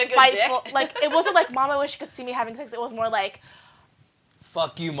like a spiteful, like it wasn't like, Mom, I wish you could see me having sex. It was more like,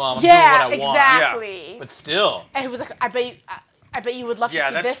 fuck you, Mom. I'm doing what I want. Exactly. Yeah. But still. And he was like, I bet you would love to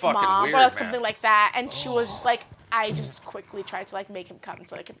see that's this, fucking Mom, weird, or like man. something like that. And she was just like, I just quickly tried to like make him come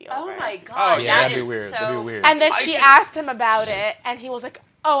so it could be over. Oh my god, Oh, yeah, that that'd be is weird. so That'd be weird. And then she asked him about it, and he was like,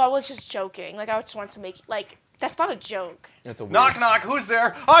 "Oh, I was just joking. Like, I just wanted to make that's not a joke." That's a weird. Knock, knock. Who's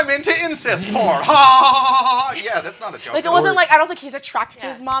there? I'm into incest porn. Ha, ha, ha, ha. Yeah, that's not a joke. Like, it wasn't like, I don't think he's attracted to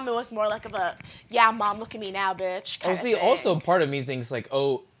his mom. It was more like of a, yeah, Mom, look at me now, bitch. Kind of thing. Also part of me thinks like,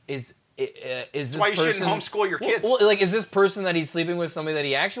 oh, is this why you person... shouldn't homeschool your kids. Well, like, is this person that he's sleeping with somebody that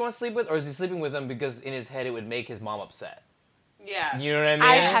he actually wants to sleep with, or is he sleeping with them because in his head it would make his mom upset? Yeah. You know what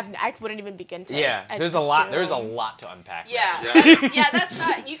I mean? I wouldn't even begin to. Yeah, there's a lot to unpack. Yeah. That's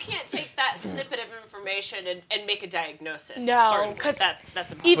not, you can't take that snippet of information and make a diagnosis. No, because that's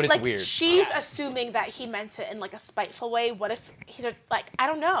impossible. But it's like, weird. She's assuming that he meant it in like a spiteful way. What if he's like, I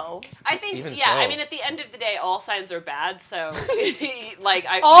don't know. I think, Even I so. mean, at the end of the day, all signs are bad, so,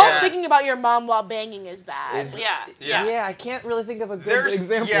 Thinking about your mom while banging is bad. Yeah. I can't really think of a good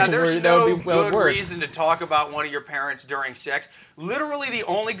example. There's where that no would be well good worked. reason to talk about one of your parents during sex. Literally, the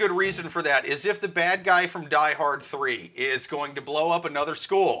only good reason for that is if the bad guy from Die Hard 3 is going to blow up another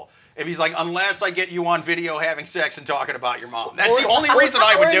school. If he's like, unless I get you on video having sex and talking about your mom. That's the only reason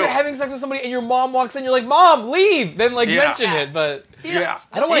I would do you're it. having sex with somebody and your mom walks in, you're like, Mom, leave! Then, like, mention it, but... Yeah.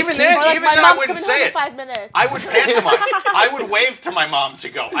 I don't want even to then, Or, like, even my then I mom's wouldn't coming say home in it. 5 minutes. I would pantomime. I would wave to my mom to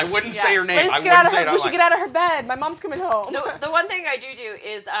go. I wouldn't say her name. I Let's wouldn't get out of say her. it out We should loud. get out of her bed. My mom's coming home. The one thing I do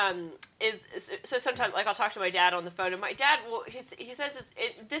is so sometimes, like, I'll talk to my dad on the phone, and my dad will, he says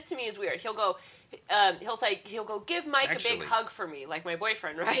this to me is weird. He'll go, give Mike a big hug for me, like my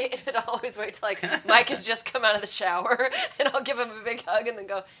boyfriend, right? And I'll always wait till like Mike has just come out of the shower, and I'll give him a big hug, and then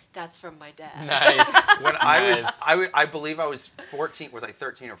go, that's from my dad. Nice. When I believe I was 14. Was I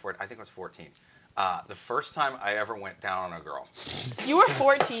 13 or 14? I think I was 14. The first time I ever went down on a girl. You were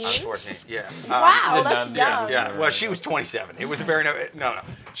 14? I was 14, yeah. Wow, that's young. Yeah, well, she was 27. It was a very, no.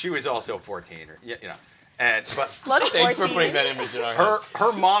 She was also 14, or, you know. And, but Slutty 14. Thanks for putting that image in our heads.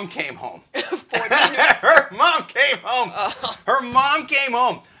 her mom came home. Her mom came home. Oh. Her mom came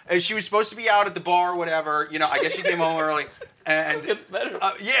home. And she was supposed to be out at the bar or whatever. You know, I guess she came home early. And It gets better.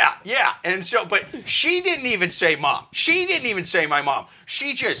 Yeah. And so, but she didn't even say mom. She didn't even say my mom.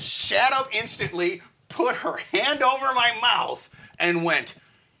 She just sat up instantly, put her hand over my mouth, and went,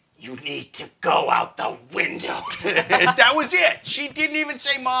 "You need to go out the window." That was it. She didn't even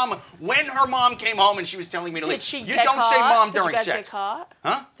say mom when her mom came home and she was telling me to leave. Did she You get don't caught? say mom during Did you guys sex. get caught?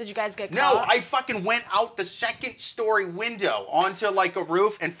 Huh? Did you guys get No, caught? I fucking went out the second-story window onto like a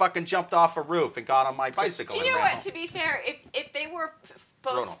roof and fucking jumped off a roof and got on my bicycle. Do you and know ran what? home. To be fair, if they were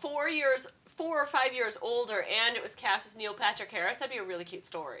both 4 or 5 years older, and it was cast as Neil Patrick Harris, that'd be a really cute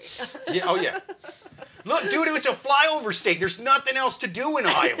story. Yeah, oh yeah. Look, dude, it's a flyover state. There's nothing else to do in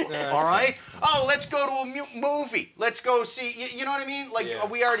Iowa. All right. Oh, let's go to a movie. Let's go see. You know what I mean? Like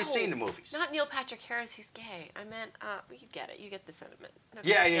we already seen the movies. Not Neil Patrick Harris. He's gay. I meant, you get it. You get the sentiment.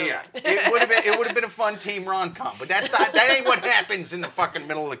 Okay, Yeah. right. It would have been a fun team rom-com, but that ain't what happens in the fucking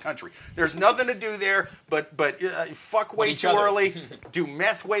middle of the country. There's nothing to do there, but fuck way each too other. early, do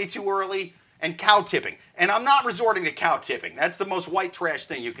meth way too early, and cow tipping. And I'm not resorting to cow tipping. That's the most white trash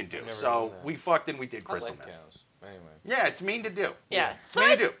thing you can do. So we fucked and we did I crystal like meth. cows. Anyway. Yeah, it's mean to do. Yeah. It's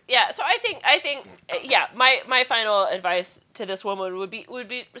mean to do. Yeah. So I think my final advice to this woman would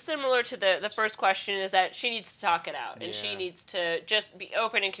be similar to the first question, is that she needs to talk it out, and she needs to just be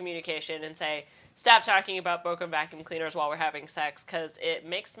open in communication and say, stop talking about broken vacuum cleaners while we're having sex because it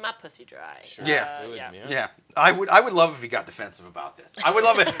makes my pussy dry. Sure. Yeah. I would love if he got defensive about this. I would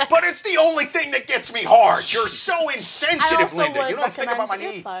love it, but it's the only thing that gets me hard. You're so insensitive, I also Linda. would You don't think about my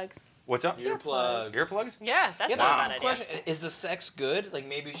needs. earplugs. What's up? Earplugs. Earplugs? Yeah, that's Yeah, not a bad a idea. question. Is the sex good? Like,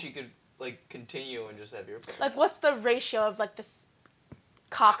 maybe she could, like, continue and just have earplugs. Like, what's the ratio of, like, this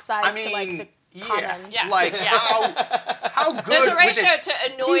cock size to, like, the condoms? Yeah. Like, how good There's a would ratio it, to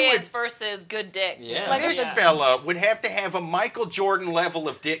annoyance versus good dick. Yeah. Like, this yeah. fella would have to have a Michael Jordan level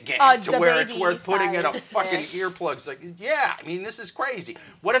of dick game to The where it's baby worth putting in a size fucking dick. earplugs. Like, yeah, I mean, this is crazy.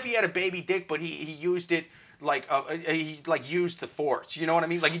 What if he had a baby dick, but he used it like he like used the force? You know what I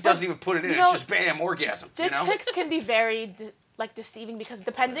mean? Like he doesn't even put it in. you It's know, just bam, orgasm. Dick you know? pics can be very, like, deceiving because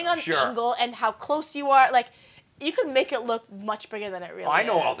depending on Sure. the angle and how close you are, like, you can make it look much bigger than it really is. I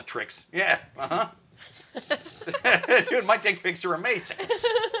know all the tricks. Yeah. Dude, my dick pics are amazing.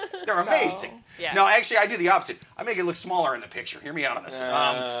 They're amazing. Yeah. No, actually, I do the opposite. I make it look smaller in the picture. Hear me out on this.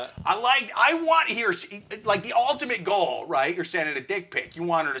 I want here's like the ultimate goal, right? You're sending a dick pic. You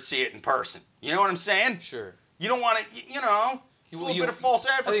want her to see it in person. You know what I'm saying? Sure. You don't want to, a little bit of false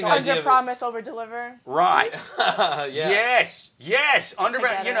think advertising. idea Under of it- promise, over deliver. Right. Yeah. Yes. I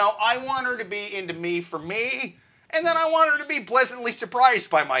get it. I want her to be into me for me. And then I want her to be pleasantly surprised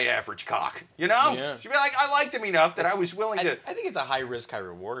by my average cock. You know? Yeah. She'd be like, I liked him enough that I was willing I to. think it's a high risk, high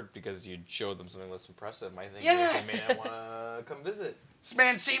reward because you showed them something less impressive. I think Yeah. they may not want to come visit. This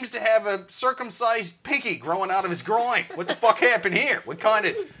man seems to have a circumcised pinky growing out of his groin. What the fuck happened here? What kind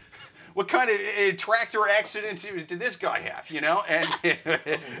of tractor accident did this guy have? And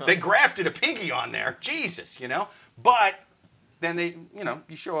they grafted a pinky on there. Jesus, But then they,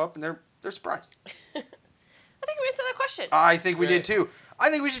 you show up and they're surprised. I think we answered that question. I think we did Great. too.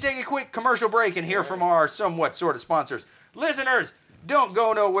 I think we should take a quick commercial break and hear from our somewhat sort of sponsors. Listeners, don't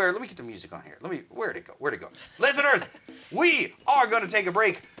go nowhere. Let me get the music on here. Where'd it go? Listeners, we are going to take a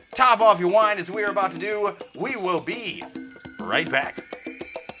break. Top off your wine as we are about to do. We will be right back.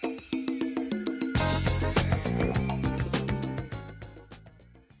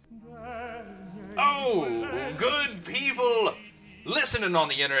 Oh, good people listening on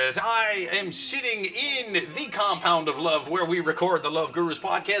the internet. I am sitting in the compound of love where we record the Love Gurus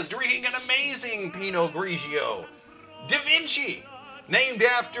podcast, drinking an amazing Pinot Grigio. Da Vinci, named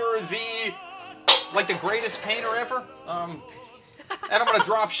after the greatest painter ever. And I'm gonna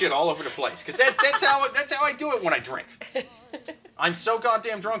drop shit all over the place because that's how I do it when I drink. I'm so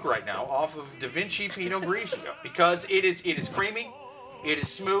goddamn drunk right now off of Da Vinci Pinot Grigio because it is creamy, it is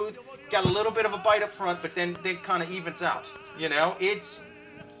smooth, got a little bit of a bite up front, but then it kind of evens out. It's.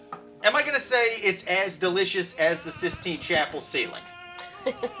 Am I gonna say it's as delicious as the Sistine Chapel ceiling?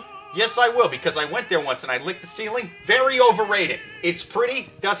 Yes, I will, because I went there once and I licked the ceiling. Very overrated. It's pretty,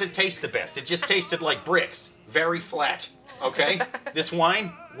 doesn't taste the best. It just tasted like bricks. Very flat. Okay? This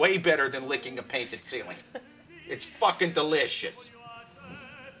wine, way better than licking a painted ceiling. It's fucking delicious.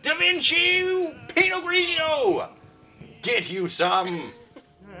 Da Vinci Pinot Grigio! Get you some.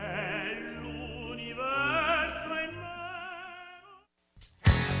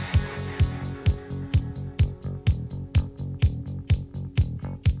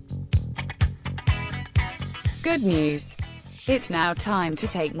 Good news. It's now time to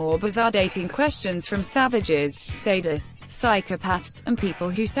take more bizarre dating questions from savages, sadists, psychopaths, and people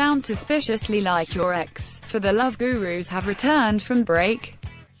who sound suspiciously like your ex. For the Love Gurus have returned from break.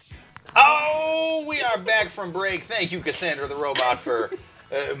 Oh, we are back from break. Thank you, Cassandra the Robot, for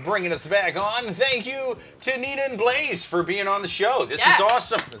bringing us back on. Thank you to Nina and Blaze for being on the show. This is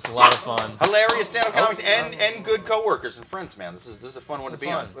awesome. It's a lot of fun. Hilarious stand-up comics and good coworkers and friends, man. This is a fun one to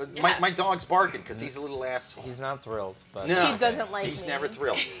be on. Yeah. My dog's barking because he's a little asshole. He's not thrilled, but No, He doesn't like he's me. never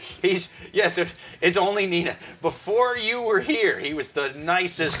thrilled. It's only Nina. Before you were here, he was the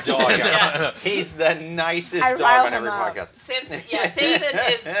nicest dog ever. He's the nicest I dog rile on him every up. podcast. Samson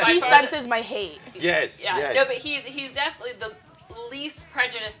is by He far senses my hate. Yes. Yeah, yes. no, but he's definitely the least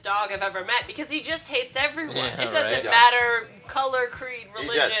prejudiced dog I've ever met because he just hates everyone. Yeah, It doesn't right. matter color, creed, He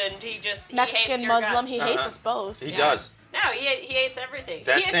religion. He hates Mexican, your Muslim, guts. he hates us both. He does. No, he hates everything.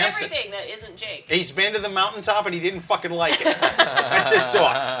 That's he hates Samson. everything that isn't Jake. He's been to the mountaintop and he didn't fucking like it. That's his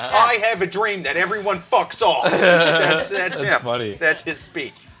dog. I have a dream that everyone fucks off. That's him. funny. That's his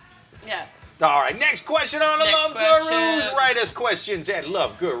speech. Yeah. All right, next question on the Next Love question. Gurus. Write us questions at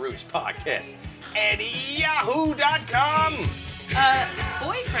Love Gurus Podcast at yahoo.com.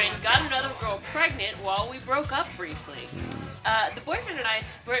 Boyfriend got another girl pregnant while we broke up briefly. The boyfriend and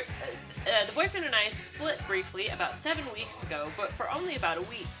I split briefly about 7 weeks ago, but for only about a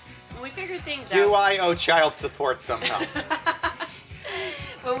week. When we figured things out. Do I owe child support somehow?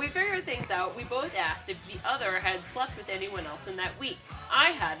 When we figured things out, we both asked if the other had slept with anyone else in that week. I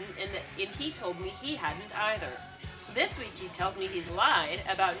hadn't, and he told me he hadn't either. This week he tells me he lied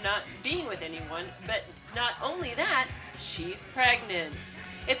about not being with anyone, but not only that, she's pregnant.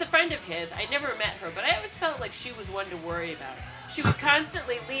 It's a friend of his. I never met her, but I always felt like she was one to worry about. She would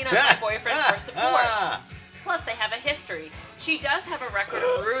constantly lean on my boyfriend for support. Plus, they have a history. She does have a record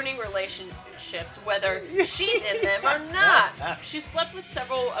of ruining relationships, whether she's in them or not. She slept with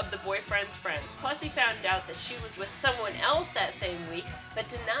several of the boyfriend's friends. Plus, he found out that she was with someone else that same week, but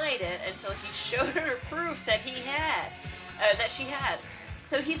denied it until he showed her proof that she had.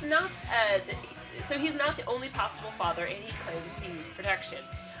 So he's not the only possible father, and he claims he used protection.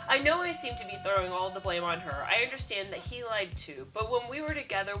 I know I seem to be throwing all the blame on her. I understand that he lied too, but when we were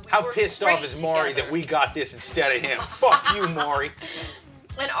together, we were How pissed off is Maury together. that we got this instead of him? Fuck you, Maury.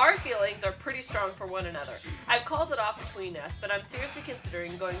 And our feelings are pretty strong for one another. I've called it off between us, but I'm seriously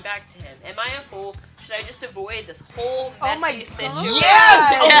considering going back to him. Am I a fool? Should I just avoid this whole messy situation?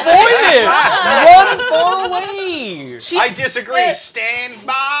 Yes! Avoid it! Run far away! I disagree. Stand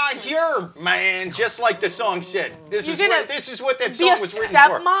by your man, just like the song said. This is what that song was written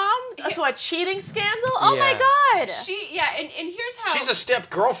for. Be a stepmom to a cheating scandal? Oh my God! And here's how... She's a step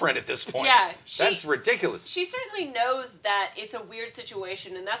girlfriend at this point. Yeah. That's ridiculous. She certainly knows that it's a weird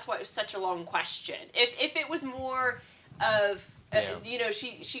situation, and that's why it was such a long question. If it was more of...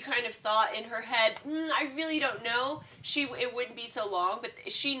 she kind of thought in her head, I really don't know. It wouldn't be so long, but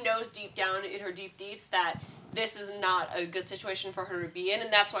she knows deep down in her deep deeps that this is not a good situation for her to be in,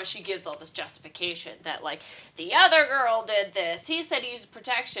 and that's why she gives all this justification that, like, the other girl did this. He said he used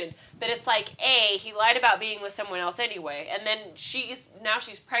protection, but it's like, A, he lied about being with someone else anyway, and then she's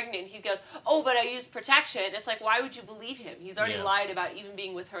pregnant, he goes, oh, but I used protection. It's like, why would you believe him? He's already lied about even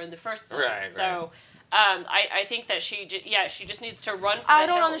being with her in the first place. Right. So, I think that she just needs to run for the I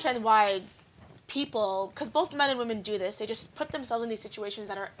don't hills. understand why people, because both men and women do this, they just put themselves in these situations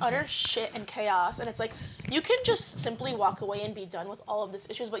that are utter shit and chaos, and it's like, you can just simply walk away and be done with all of these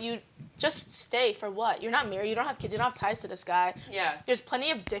issues, but you just stay for what? You're not married, you don't have kids, you don't have ties to this guy. Yeah. There's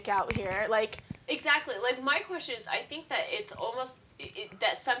plenty of dick out here, like... Exactly. Like, my question is, I think that it's almost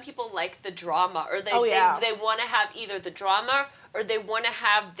that some people like the drama, or they want to have either the drama or they want to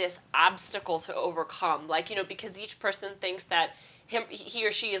have this obstacle to overcome. Like, because each person thinks that he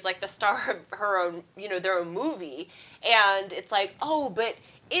or she is like the star of her own, their own movie, and it's like, oh, but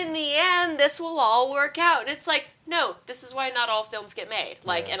in the end, this will all work out. And it's like, no, this is why not all films get made.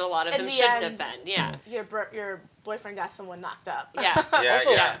 Like, and a lot of them shouldn't have been. Yeah. Your boyfriend got someone knocked up. Yeah.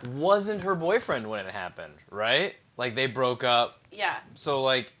 Also, wasn't her boyfriend when it happened, right? Like, they broke up. Yeah. So,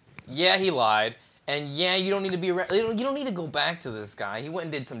 like, yeah, he lied. And yeah, you don't need to be around. You don't need to go back to this guy. He went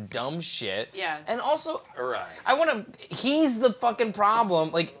and did some dumb shit. Yeah. And also, right. he's the fucking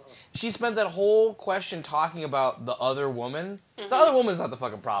problem. Like, she spent that whole question talking about the other woman. Mm-hmm. The other woman's not the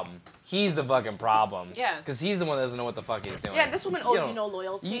fucking problem. He's the fucking problem. Yeah. Because he's the one that doesn't know what the fuck he's doing. Yeah, this woman owes you no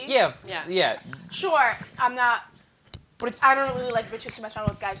loyalty. Yeah. Sure, I'm not... But I don't really like bitches who mess around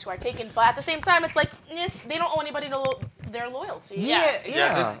with guys who are taken, but at the same time, it's like, they don't owe anybody their loyalty.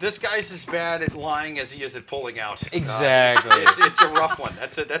 Yeah. This guy's as bad at lying as he is at pulling out. Exactly. It's a rough one.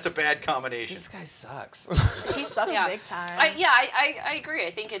 That's a bad combination. This guy sucks. He sucks big time. I agree. I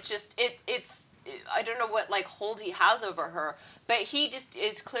think it's just it's I don't know what like hold he has over her, but he just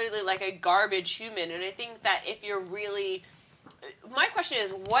is clearly like a garbage human. And I think that if you're really, my question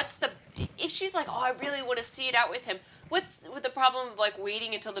is, if she's like, oh, I really want to see it out with him. What's with the problem of, like,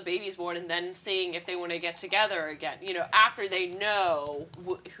 waiting until the baby's born and then seeing if they want to get together again, after they know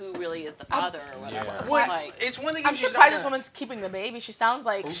who really is the father or whatever. Yeah. Well, like, it's one thing I'm if she's surprised not this woman's keeping the baby. She sounds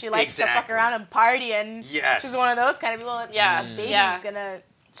like she likes to fuck around and party, and she's one of those kind of people that baby's gonna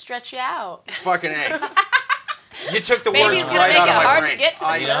stretch you out. Fucking A. You took the baby's words gonna right make out it of my hard brain. to get to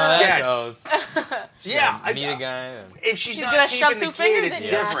the You know how that goes. Yeah. Meet a guy. If she's not gonna keeping shove the two kid, fingers it's in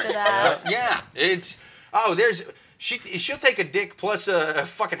you different. after that. Yeah. It's she'll take a dick plus a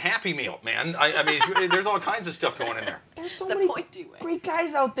fucking Happy Meal, man. I mean, there's all kinds of stuff going in there. There's so many great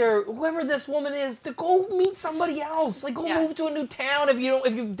guys out there. Whoever this woman is, to go meet somebody else. Like, go move to a new town. If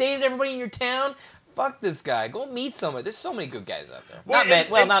you've dated everybody in your town, fuck this guy. Go meet somebody. There's so many good guys out there.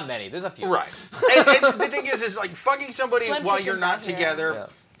 Not many. There's a few. Right. and the thing is like fucking somebody while you're not together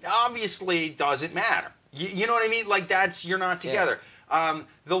obviously doesn't matter. You know what I mean? Like you're not together.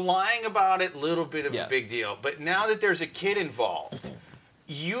 The lying about it, little bit of a big deal. But now that there's a kid involved,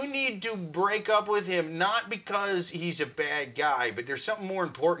 you need to break up with him, not because he's a bad guy, but there's something more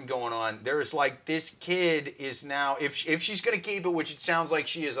important going on. There's this kid is now, if she's going to keep it, which it sounds like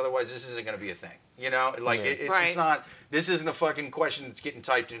she is, otherwise this isn't going to be a thing. You know, like it's Right. not. This isn't a fucking question that's getting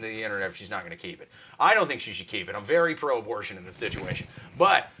typed into the internet if she's not going to keep it. I don't think she should keep it. I'm very pro-abortion in this situation.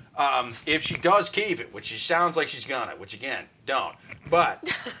 But if she does keep it, which she sounds like she's gonna, which again, don't. But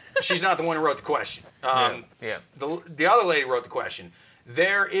she's not the one who wrote the question. The other lady wrote the question.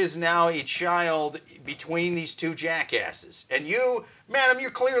 There is now a child between these two jackasses. And you, madam, you're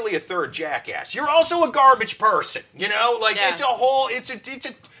clearly a third jackass. You're also a garbage person. You know? Like, it's a whole, it's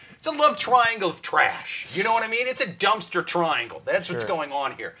a love triangle of trash. You know what I mean? It's a dumpster triangle. That's what's going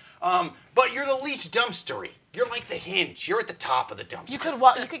on here. But you're the least dumpstery. You're like the hinge. You're at the top of the dumpster. You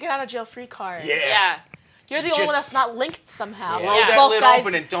could get out of jail free card. Yeah. You're the only one that's not linked somehow. Roll that lid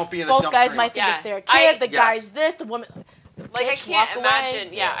open and don't be in the dumpster. Both guys might think it's their kid. The guy's this. The woman. Like, I Bitch, can't walk imagine.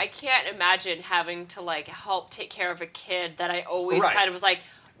 away. Yeah, I can't imagine having to like help take care of a kid that I always kind of was like,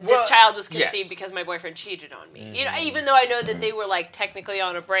 this child was conceived because my boyfriend cheated on me. You know, even though I know that they were like technically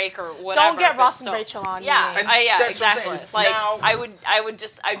on a break or whatever. Don't get Ross and Rachel on. Yeah, me. Exactly. Like now,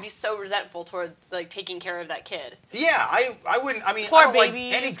 I'd be so resentful toward like taking care of that kid. Yeah, I wouldn't. I mean, Poor I don't like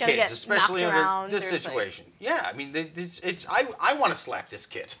baby, any he's gonna kids, get especially knocked under around, this seriously. situation. Yeah, I mean, I want to slap this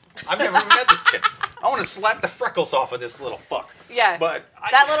kid. I've never even met this kid. I want to slap the freckles off of this little fuck. Yeah, but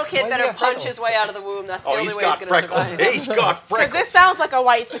that little kid Why does he better have punch freckles? his way out of the womb. That's the only he's way got he's going to freckles. survive. He's got Because freckles. this sounds like a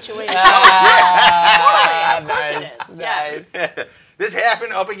white situation. Of course it is. Yeah. This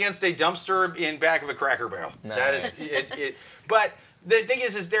happened up against a dumpster in back of a Cracker Barrel. Nice. That is it. But the thing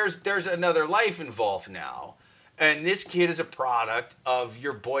is there's another life involved now, and this kid is a product of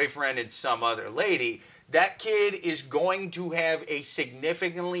your boyfriend and some other lady. That kid is going to have a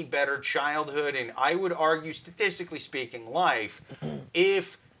significantly better childhood, and I would argue, statistically speaking, life,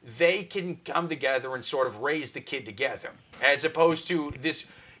 if they can come together and sort of raise the kid together, as opposed to this.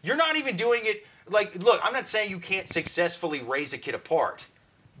 You're not even doing it. Like, look, I'm not saying you can't successfully raise a kid apart,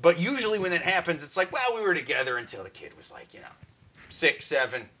 but usually when that happens, it's like, well, we were together until the kid was like, 6,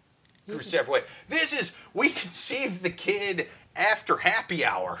 7, grew separate ways. This is, we conceived the kid after happy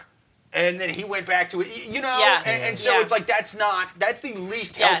hour, and then he went back to it, and so it's like, that's the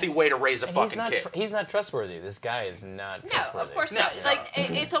least healthy way to raise a fucking kid. He's not trustworthy. This guy is not trustworthy. No, of course not. Like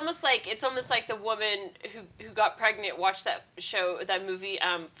it's almost like the woman who got pregnant watched that movie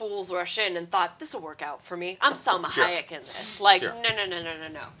Fools Rush In and thought, this will work out for me. I'm Salma Hayek in this. Like no.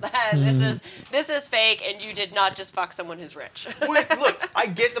 This is fake, and you did not just fuck someone who's rich. Look, I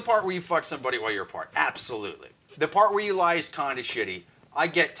get the part where you fuck somebody while you're apart. Absolutely. The part where you lie is kind of shitty. I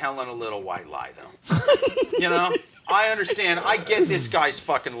get telling a little white lie though. I understand. I get this guy's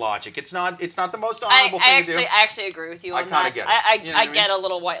fucking logic. It's not the most honorable thing to do. I actually agree with you on that. I kind of get it. I get a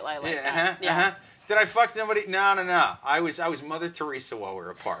little white lie like that. Did I fuck somebody? No. I was Mother Teresa while we were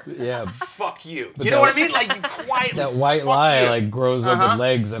apart. Yeah. Fuck you. But You know what I mean? Like, you quietly. That white fuck lie you. like grows up with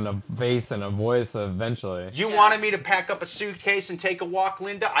legs and a face and a voice eventually. You wanted me to pack up a suitcase and take a walk,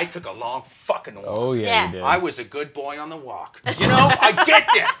 Linda? I took a long fucking walk. Oh yeah, you did. I was a good boy on the walk. I get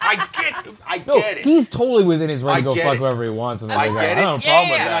that. I get it. He's totally within his right I to go get fuck it. whoever he wants. I get it. I don't have a problem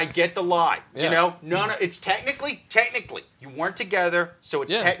with And I that. get the lie. Yeah. It's technically, you weren't together, so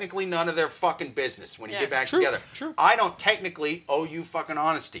it's technically none of their fucking business when you get back together. True. I don't technically owe you fucking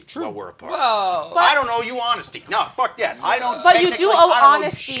honesty while we're apart. Whoa. I don't owe you honesty. No, fuck that. I don't. But you do technically- owe I don't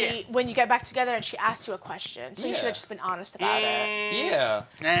honesty shit. when you get back together and she asks you a question. So you should have just been honest about it. Yeah.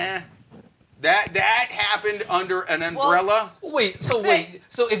 Nah. That happened under an umbrella. Wait, so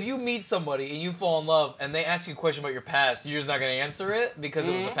if you meet somebody and you fall in love and they ask you a question about your past, you're just not going to answer it because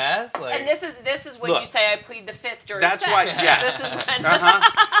it was the past? Like, And this is when Look, you say I plead the fifth during That's sex. why, yes. This is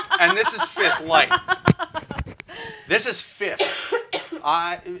when And this is fifth light. This is fifth.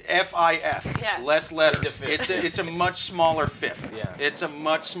 F-I-F. Yeah. Less letters. The fifth. It's a much smaller fifth. Yeah. It's a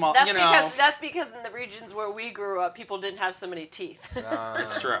much smaller. that's because in the regions where we grew up, people didn't have so many teeth.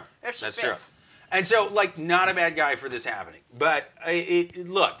 It's true. It's That's fifth. true. And so, not a bad guy for this happening. But,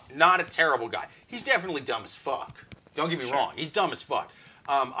 look, not a terrible guy. He's definitely dumb as fuck. Don't get me wrong. He's dumb as fuck.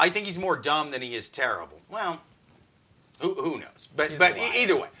 I think he's more dumb than he is terrible. Well, who knows? But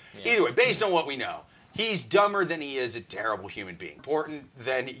either way, based on what we know, he's dumber than he is a terrible human being. Important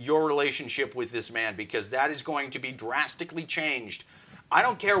than your relationship with this man, because that is going to be drastically changed. I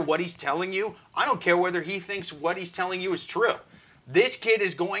don't care what he's telling you. I don't care whether he thinks what he's telling you is true. This kid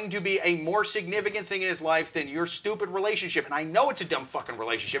is going to be a more significant thing in his life than your stupid relationship. And I know it's a dumb fucking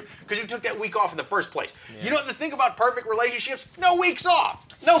relationship because you took that week off in the first place. Yeah. You know the thing about perfect relationships? No weeks off.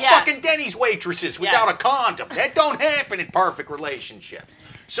 No fucking Denny's waitresses without a condom. That don't happen in perfect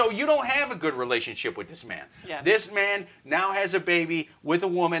relationships. So you don't have a good relationship with this man. Yeah. This man now has a baby with a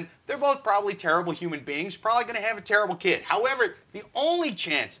woman. They're both probably terrible human beings, probably going to have a terrible kid. However, the only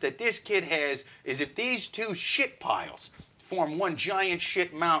chance that this kid has is if these two shit piles form one giant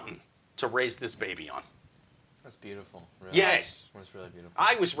shit mountain to raise this baby on. That's beautiful. Really. Yes. That's really beautiful.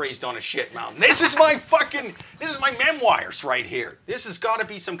 I was raised on a shit mountain. This is my memoirs right here. This has got to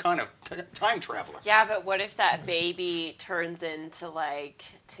be some kind of time traveler. Yeah, but what if that baby turns into like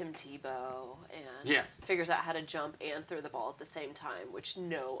Tim Tebow and figures out how to jump and throw the ball at the same time, which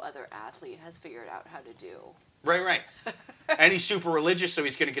no other athlete has figured out how to do. Right. And he's super religious, so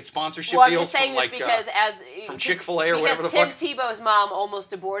he's going to get sponsorship deals from from Chick-fil-A or whatever the fuck. Because Tim Tebow's mom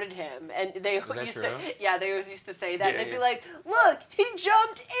almost aborted him, and they always used to say that. They'd be like, "Look, he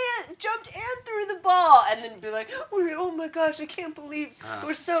jumped and threw the ball," and then be like, "Oh my gosh, I can't believe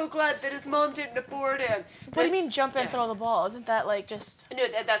we're so glad that his mom didn't abort him." What do you mean jump and throw the ball? Isn't that like just? No,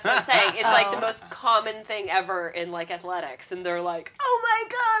 that's what I'm saying. It's like the most common thing ever in like athletics, and they're like, "Oh my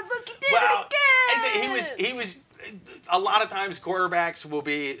God, look, he did it again!" He was. A lot of times quarterbacks will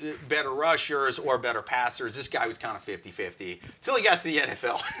be better rushers or better passers. This guy was kind of 50-50 until he got to the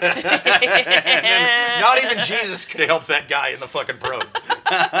NFL. And then not even Jesus could help that guy in the fucking pros.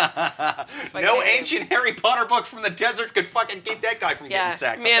 No ancient Harry Potter book from the desert could fucking keep that guy from getting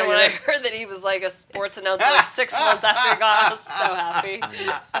sacked. Man, when I heard that he was like a sports announcer like 6 months after he got, I was so happy.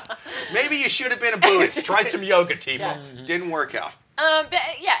 Maybe you should have been a Buddhist. Try some yoga, Tebow. Didn't work out. But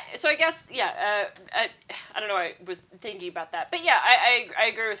so I guess, I don't know, I was thinking about that. But yeah, I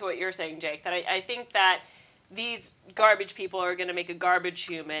agree with what you're saying, Jake, that I think that these garbage people are going to make a garbage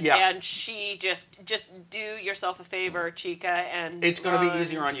human, and she just do yourself a favor, Chica, and it's going to be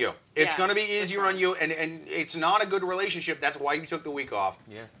easier on you. It's going to be easier on you, and it's not a good relationship. That's why you took the week off.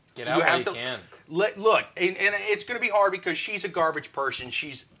 Yeah, get out while you can. Look, and it's going to be hard because she's a garbage person.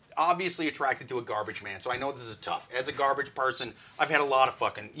 She's obviously attracted to a garbage man, so I know this is tough. As a garbage person, I've had a lot of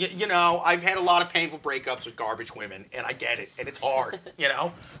fucking, I've had a lot of painful breakups with garbage women, and I get it, and it's hard,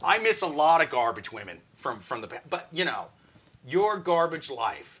 I miss a lot of garbage women from the past, but, your garbage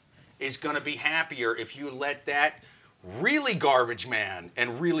life is going to be happier if you let that really garbage man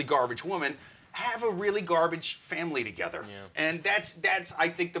and really garbage woman have a really garbage family together. Yeah. And that's I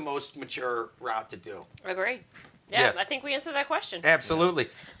think, the most mature route to do. Agree. Yeah, yes. I think we answered that question. Absolutely.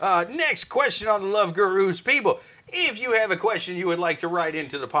 Next question on the Love Gurus. People, if you have a question you would like to write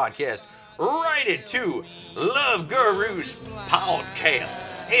into the podcast, write it to Love Gurus Podcast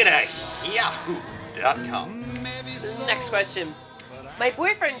at yahoo.com. Next question. My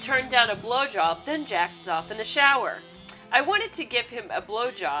boyfriend turned down a blowjob, then jacked us off in the shower. I wanted to give him a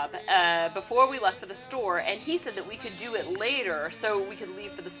blowjob before we left for the store, and he said that we could do it later so we could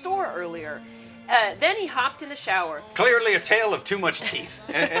leave for the store earlier. Then he hopped in the shower. Clearly a tale of too much teeth.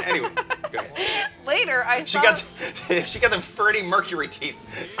 Anyway, go ahead. Later, I saw... She got the Freddie Mercury teeth.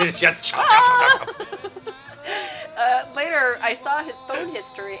 It's just chop, chop, chop, chop. Later, I saw his phone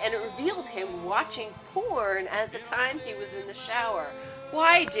history, and it revealed him watching porn at the time he was in the shower.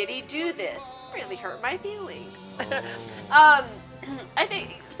 Why did he do this? Really hurt my feelings. I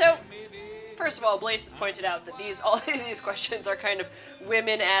think... So... First of all, Blaze has pointed out that all of these questions are kind of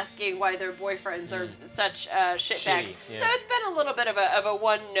women asking why their boyfriends are such shitbags. Yeah. So it's been a little bit of a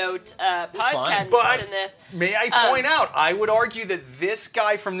one-note podcast in this. May I point out, I would argue that this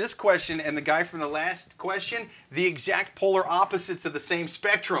guy from this question and the guy from the last question, the exact polar opposites of the same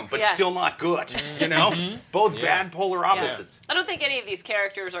spectrum, but still not good. Both bad polar opposites. I don't think any of these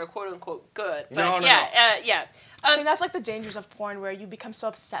characters are quote-unquote good. But no. I think that's like the dangers of porn, where you become so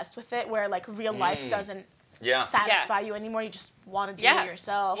obsessed with it, where like real life doesn't satisfy you anymore. You just want to do it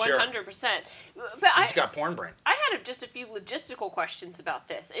yourself. 100%. But you just got porn brain. I had just a few logistical questions about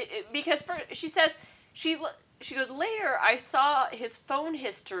this because she says she goes, later I saw his phone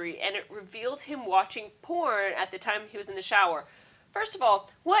history and it revealed him watching porn at the time he was in the shower. First of all,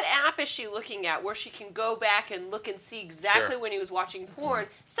 what app is she looking at where she can go back and look and see exactly when he was watching porn?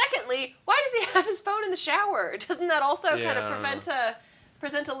 Secondly, why does he have his phone in the shower? Doesn't that also kind of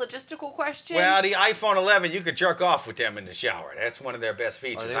present a logistical question? Well, the iPhone 11, you could jerk off with them in the shower. That's one of their best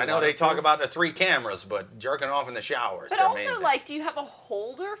features. I know they talk about the 3 cameras, but jerking off in the shower is But also, do you have a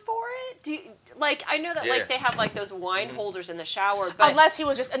holder for it? I know that they have those wine holders in the shower, but unless he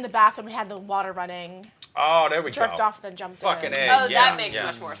was just in the bathroom and had the water running. Oh, there we go. Jerked off and then jumped Fucking in. A. Oh, yeah, that makes yeah.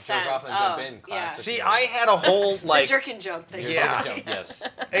 much more sense. Jerk off and jump in. Classic. See, I had a whole The like. jerk and jump thing. Yeah. Jump, yes.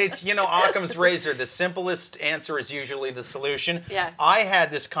 It's, Occam's razor. The simplest answer is usually the solution. Yeah. I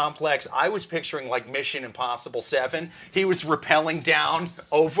had this complex. I was picturing like Mission Impossible 7. He was rappelling down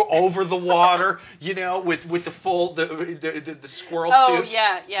over the water, with the full the squirrel suits.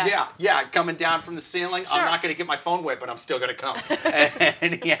 Oh, yeah. Coming down from the ceiling. Sure. I'm not going to get my phone wet, but I'm still going to come.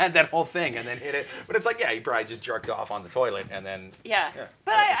 And he had that whole thing, and then hit it. But it's like, he probably just jerked off on the toilet, and then. Yeah.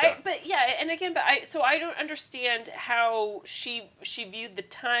 But I don't understand how she viewed the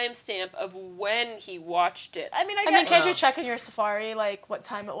timestamp of when he watched it. I mean, can't you check in your Safari like what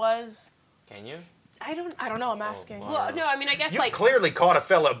time it was? Can you? I don't know. I'm asking. Well, no, I mean, I guess You clearly caught a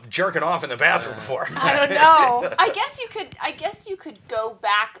fella jerking off in the bathroom before. I don't know. I guess you could go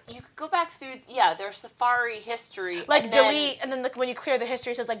back. You could go back through their Safari history. Like and delete, and then like when you clear the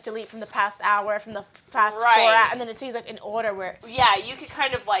history, it says like delete from the past hour, from the past 4 Right. hours, and then it seems like in order where. Yeah, you could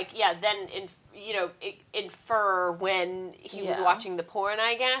kind of then infer when he was watching the porn,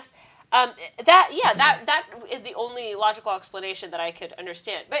 I guess. That is the only logical explanation that I could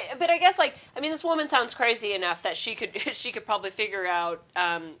understand. But I guess this woman sounds crazy enough that she could probably figure out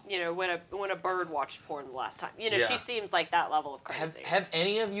when a bird watched porn the last time. She seems like that level of crazy. Have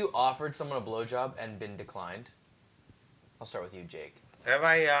any of you offered someone a blowjob and been declined? I'll start with you, Jake. Have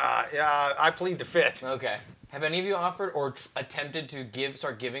I plead the fifth. Okay. Have any of you offered or attempted to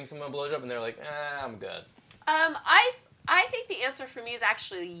start giving someone a blowjob and they're like, I'm good? I think the answer for me is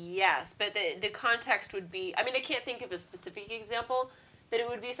actually yes, but the context would be, I can't think of a specific example, but it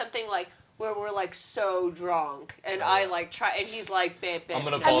would be something like where we're so drunk and I try and he's like, babe. I'm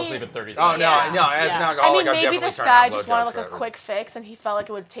gonna fall asleep in 30 Oh seconds. it's not. Maybe this guy just wanted a quick fix and he felt like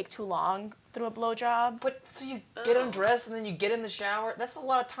it would take too long through a blowjob. But so you get undressed and then you get in the shower. That's a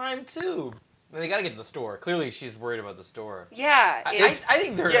lot of time too. They gotta get to the store. Clearly, she's worried about the store. Yeah, I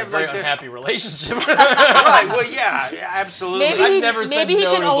think they're in a very unhappy relationship. Right. Well, absolutely. Maybe he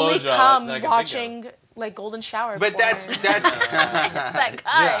can only come watching watching Golden Shower. But porn. that's it's that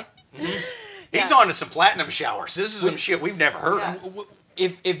guy. Yeah. He's on to some platinum showers. This is some shit we've never heard of.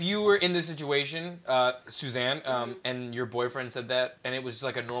 If you were in this situation, Suzanne, and your boyfriend said that, and it was just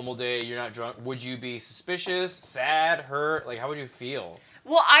like a normal day, you're not drunk, would you be suspicious, sad, hurt? How would you feel?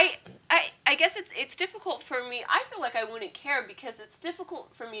 Well, I guess it's difficult for me. I feel like I wouldn't care because it's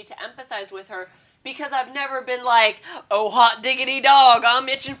difficult for me to empathize with her because I've never been like, oh, hot diggity dog, I'm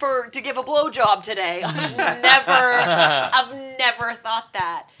itching to give a blowjob today. I've never thought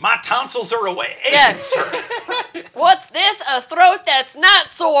that. My tonsils are away. Yeah. What's this? A throat that's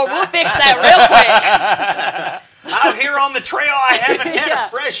not sore. We'll fix that real quick. Out here on the trail, I haven't had a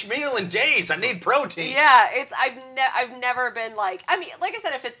fresh meal in days. I need protein. Yeah, I've never been like I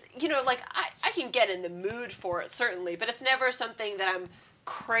said, if it's I can get in the mood for it certainly, but it's never something that I'm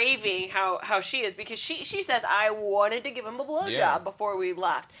craving how she is because she says I wanted to give him a blowjob before we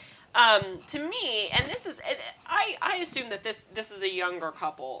left. To me, and this is I assume that this is a younger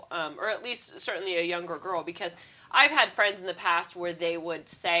couple, or at least certainly a younger girl because I've had friends in the past where they would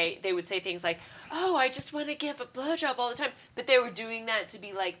say things like, "Oh, I just want to give a blowjob all the time," but they were doing that to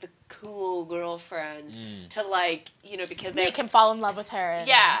be like the cool girlfriend to because they make him fall in love with her. And,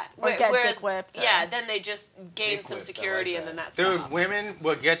 or get dick whipped. Yeah, then they just gain some security and then that's Dude, women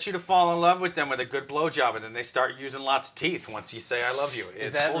will get you to fall in love with them with a good blowjob, and then they start using lots of teeth once you say "I love you."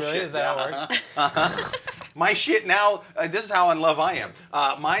 Is that bullshit. Really? Is that how it works? My shit now. This is how in love I am.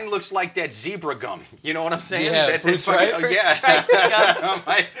 Mine looks like that zebra gum. You know what I'm saying? Yeah, fruit stripe.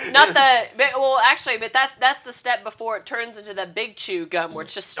 Not the. But that's the step before it turns into the big chew gum, where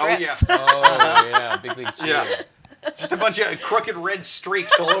it's just strips. Oh yeah, big league chew. Yeah. Just a bunch of crooked red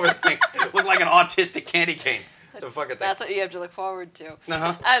streaks all over the thing. Look like an autistic candy cane. The fucking thing. That's what you have to look forward to.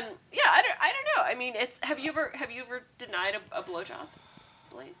 Uh-huh. I don't know. Have you ever denied a blowjob,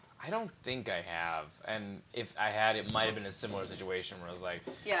 Blaze? I don't think I have, and if I had, it might have been a similar situation where I was like,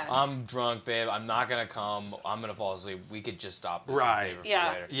 yeah. I'm drunk, babe, I'm not gonna come, I'm gonna fall asleep, we could just stop this right. and save it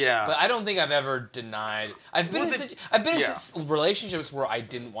yeah. for later. Yeah. But I don't think I've ever denied, I've been in relationships where I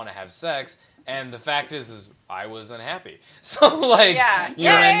didn't want to have sex, and the fact is I was unhappy. So you know what I mean?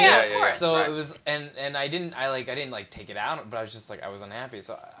 Yeah, of course. So it was, and I didn't take it out, but I was just like, I was unhappy.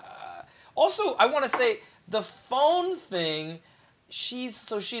 So, also, I want to say, the phone thing, she's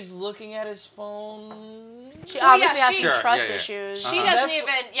looking at his phone. She obviously has some trust issues. She doesn't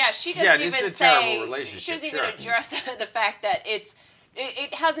even. She doesn't even say. Relationship, she doesn't even address the fact that it's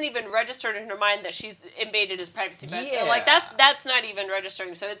it hasn't even registered in her mind that she's invaded his privacy. Yeah. Like, that's not even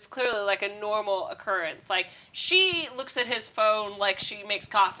registering, so it's clearly, like, a normal occurrence. Like, she looks at his phone like she makes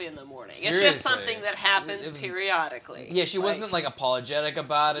coffee in the morning. Seriously. It's just something that happens periodically. Yeah, she wasn't, like, apologetic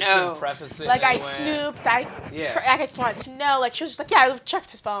about it. No. She didn't preface it Like, in I any way. snooped, Yeah. I just wanted to know. Like, she was just like, yeah, I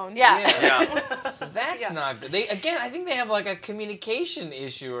checked his phone. Yeah. So that's not good. I think they have, like, a communication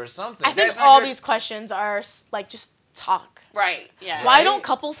issue or something. I think That's not all good. these questions are, like, just talk. Right, yeah. Why don't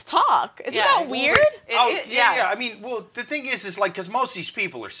couples talk? Isn't Yeah. that weird? Yeah. I mean, well, the thing is like, because most of these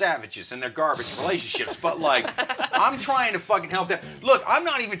people are savages and they're garbage relationships. But like, I'm trying to fucking help them. Look, I'm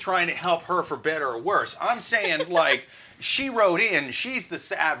not even trying to help her for better or worse. I'm saying like, she wrote in. She's the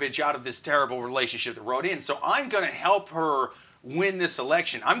savage out of this terrible relationship that wrote in. So I'm gonna help her win this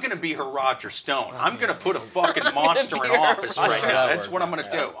election. I'm gonna be her Roger Stone. I'm gonna put a fucking monster in office right now. That's what I'm gonna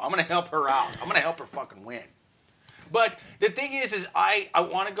do. I'm gonna help her out. I'm gonna help her fucking win. But the thing is I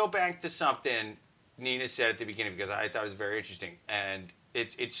want to go back to something Nina said at the beginning because I thought it was very interesting. And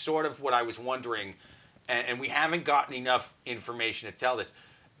it's sort of what I was wondering, and we haven't gotten enough information to tell this.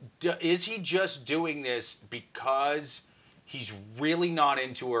 Is he just doing this because he's really not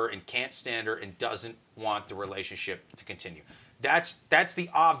into her and can't stand her and doesn't want the relationship to continue? That's the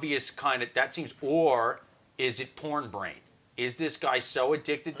obvious kind of, that seems, or is it porn brain? Is this guy so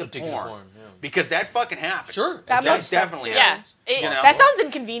addicted to porn? Yeah. Because that fucking happens. Sure. That That must definitely Yeah. happens. You know? That sounds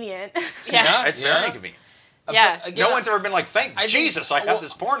inconvenient. Yeah. It's very inconvenient. Yeah. But again, No one's ever been like, thank Jesus, I have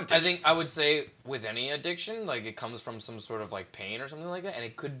this porn addiction. I think I would say with any addiction, like it comes from some sort of like pain or something like that, and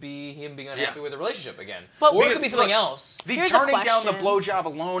it could be him being unhappy with a relationship again, But or it we- could be something look, else. The Here's a turning down the question. blowjob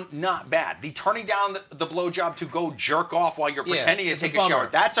alone, not bad. The turning down the blowjob to go jerk off while you're Yeah, pretending to it's a take a shower, bummer.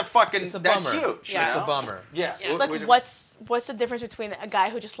 that's a fucking, It's a that's bummer. huge. Yeah. You It's know? a bummer. Yeah. Yeah. Like, what's the difference between a guy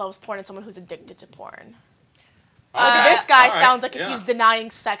who just loves porn and someone who's addicted to porn? This guy all right, sounds like if yeah. he's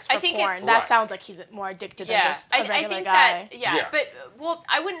denying sex for I think porn, it's- that Right. sounds like he's more addicted than just a regular I think guy. that Yeah. but well,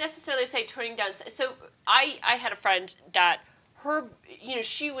 I wouldn't necessarily say turning down. So I had a friend that her,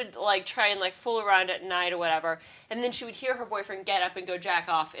 she would like try and like fool around at night or whatever, and then she would hear her boyfriend get up and go jack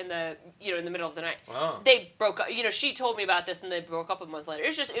off in the in the middle of the night. Wow. They broke up. She told me about this, and they broke up a month later. It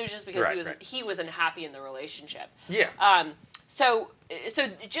was just because Right. he was unhappy in the relationship. Yeah. So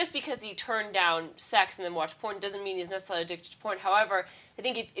just because he turned down sex and then watched porn doesn't mean he's necessarily addicted to porn. However, I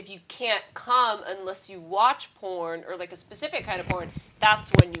think if you can't come unless you watch porn or like a specific kind of porn,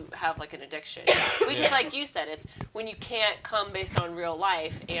 that's when you have like an addiction. Because like you said, it's when you can't come based on real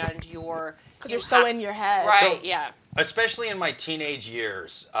life and Because you're so in your head. right. So- Yeah. Especially in my teenage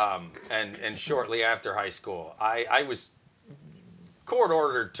years, and shortly after high school, I was court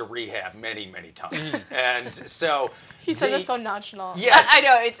ordered to rehab many, many times. And so He says it so nonchalant. Yes. I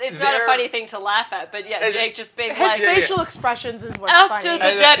know it's not a There- funny thing to laugh at, but yeah, Is it- Jake just being His like. facial expressions is what's After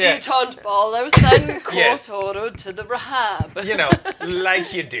funny. the Yeah. debutante ball, I was then court Yes. ordered to the rehab.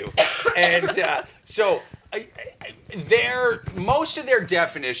 Like you do. And so most of their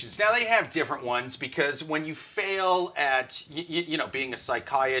definitions, now they have different ones because when you fail at being a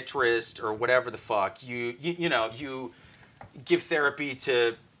psychiatrist or whatever the fuck, you give therapy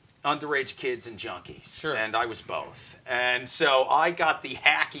to underage kids and junkies. Sure. And I was both. And so I got the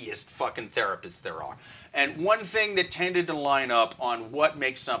hackiest fucking therapists there are. And one thing that tended to line up on what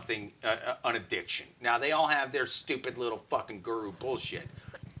makes something an addiction. Now, they all have their stupid little fucking guru bullshit.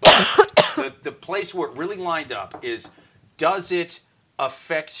 But the place where it really lined up is, does it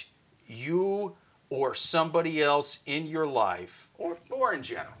affect you or somebody else in your life, or in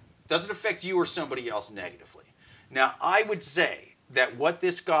general? Does it affect you or somebody else negatively? Now, I would say that what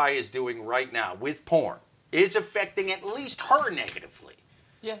this guy is doing right now with porn is affecting at least her negatively.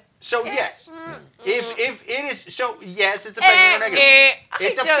 Yeah. So yes, if it is, so yes, it's affecting her negatively.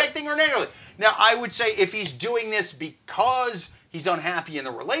 It's affecting her negatively. Now, I would say if he's doing this because he's unhappy in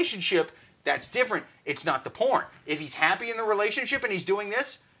the relationship, that's different. It's not the porn. If he's happy in the relationship and he's doing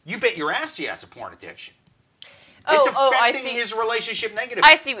this, you bet your ass he has a porn addiction. It's I affecting see. his relationship negatively.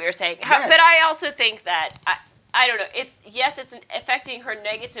 I see what you're saying, Yes. but I also think that I don't know. It's affecting her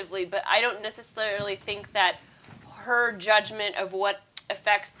negatively, but I don't necessarily think that her judgment of what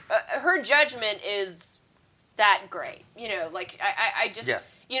affects her judgment is that great. I just Yeah.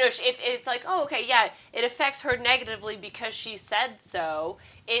 if it's like, oh, okay, yeah, it affects her negatively because she said so.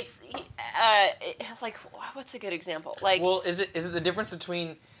 It's like, what's a good example? Like, Well, is it the difference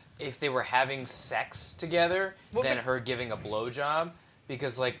between if they were having sex together than her giving a blowjob?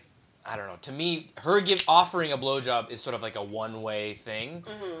 Because like I don't know. To me, her offering a blowjob is sort of like a one-way thing,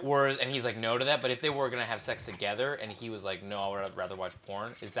 whereas and he's like no to that. But if they were gonna have sex together and he was like no, I would rather watch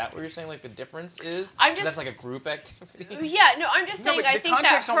porn. Is that what you're saying? Like the difference is? That's like a group activity. Yeah, no, I'm just saying. I think that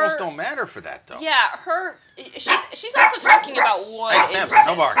context almost don't matter for that though. Yeah, she's also talking about one.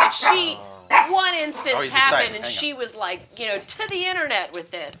 One instance happened, and she was like, to the internet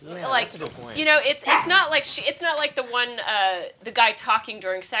with this. Yeah, like, that's a good point. It's not like it's not like the guy talking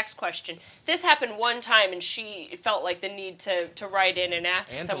during sex question. This happened one time, and she felt like the need to write in and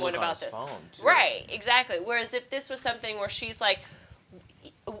ask someone about this. Phone, too. Right, exactly. Whereas if this was something where she's like,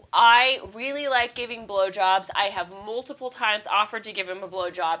 I really like giving blowjobs. I have multiple times offered to give him a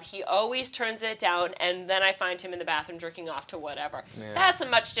blowjob. He always turns it down, and then I find him in the bathroom jerking off to whatever. Yeah. That's a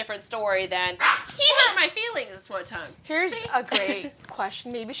much different story than he hurt my feelings this one time. Here's a great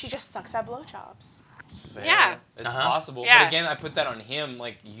question. Maybe she just sucks at blowjobs. Fair. Yeah. It's possible. Yeah. But again, I put that on him.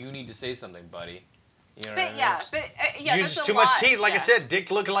 Like, you need to say something, buddy. You know what I mean? Uses too much teeth. Like I said, dick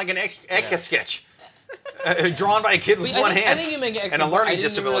looking like an Etch-a-Sketch. Drawn by a kid with one hand. I think you make and a learning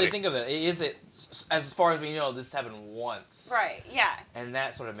disability. I didn't really think of that. As far as we know, this happened once. Right. Yeah. And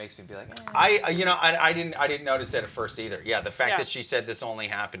that sort of makes me be like, I didn't notice that at first either. Yeah, the fact that she said this only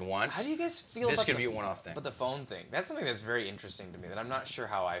happened once. How do you guys feel this about could be a one-off thing? But the phone thing, that's something that's very interesting to me that I'm not sure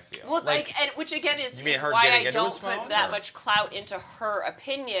how I feel. Well, and which again is why I don't put that much clout into her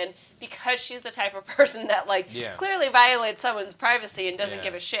opinion. Because she's the type of person that, clearly violates someone's privacy and doesn't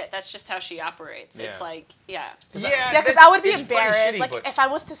give a shit. That's just how she operates. Yeah. It's like, because I would be embarrassed. Shitty, if I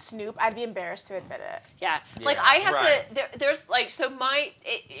was to snoop, I'd be embarrassed to admit it. Yeah. Like, I have to, there's,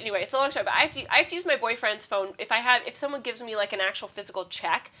 anyway, it's a long story, but I have to use my boyfriend's phone. If someone gives me, an actual physical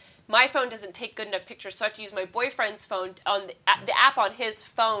check, my phone doesn't take good enough pictures, so I have to use my boyfriend's phone on the app on his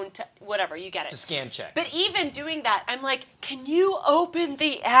phone to whatever, you get it. To scan checks. But even doing that, I'm like, can you open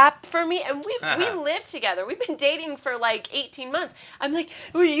the app for me? And we live together. We've been dating for 18 months. I'm like,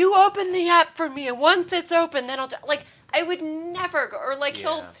 will you open the app for me? And once it's open, then I'll I would never go, or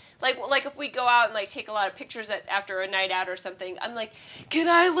he'll if we go out and take a lot of pictures after a night out or something, I'm like, can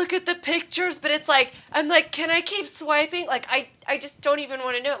I look at the pictures? But it's I'm like, can I keep swiping? I just don't even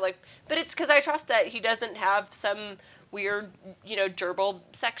want to know. But it's because I trust that he doesn't have some weird, gerbil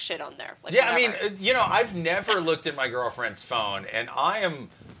sex shit on there. I mean, I've never looked at my girlfriend's phone, and I am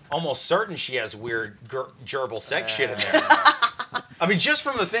almost certain she has weird gerbil sex shit in there. I mean, just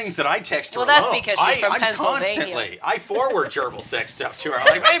from the things that I text her alone. Well, that's because she's from Pennsylvania. I forward gerbil sex stuff to her. I'm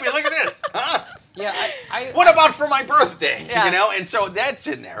like, baby, look at this. Huh? Yeah, what about for my birthday? Yeah. And so that's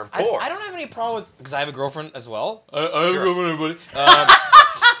in there, of course. I don't have any problem with, because I have a girlfriend as well. I have a girlfriend, everybody.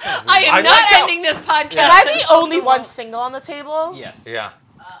 I am not ending this podcast. Can I be only one single on the table? Yes. Yeah.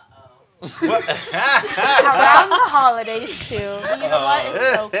 Around the holidays too. You know what?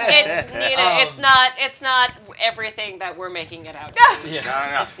 It's okay. It's not everything that we're making it out to. Yeah.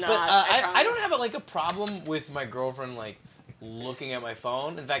 No. It's not. But I don't have a problem with my girlfriend looking at my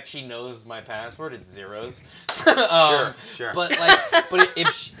phone. In fact, she knows my password. It's zeros. Sure. But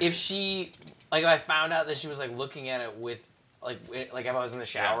if she if I found out that she was looking at it with if I was in the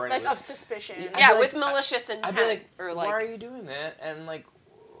shower and of suspicion. With malicious intent. I'd be like, why are you doing that? And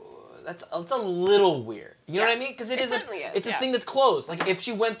it's a little weird. You know what I mean? Because it's a thing that's closed. If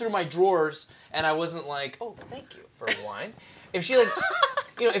she went through my drawers and I wasn't oh, thank you for wine. If she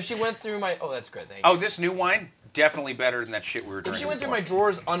if she went through my, oh, that's good, thank you. Oh, this new wine? Definitely better than that shit we were drinking. If she went through my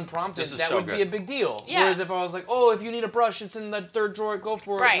drawers unprompted, that would be a big deal. Yeah. Whereas if I was if you need a brush, it's in the third drawer, go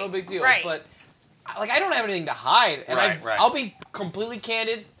for it, no big deal. Right. But, I don't have anything to hide. And I'll be completely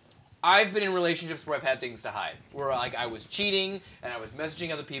candid. I've been in relationships where I've had things to hide. Where, I was cheating and I was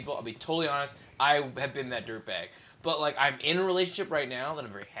messaging other people. I'll be totally honest. I have been that dirtbag. But, I'm in a relationship right now that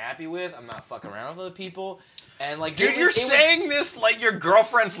I'm very happy with. I'm not fucking around with other people. And dude, you're saying this like your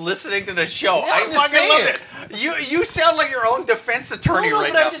girlfriend's listening to the show. Yeah, I fucking love it. You sound like your own defense attorney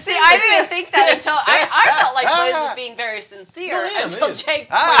right now. I'm just saying, I didn't think that until I felt like Blaze was being very sincere until Jake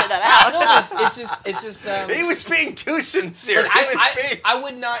pointed that out. No, it's just. He was being too sincere. I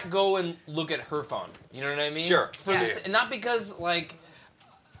would not go and look at her phone. You know what I mean? Sure. Not because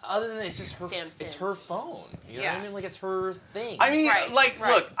other than it's just her, it's her phone. You know what I mean? It's her thing. I mean, look,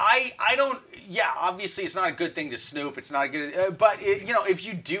 I don't. Yeah, obviously it's not a good thing to snoop. It's not a good, but if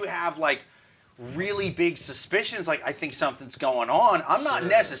you do have really big suspicions, I think something's going on. I'm not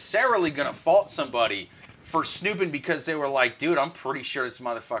necessarily gonna fault somebody for snooping because they were like, dude, I'm pretty sure this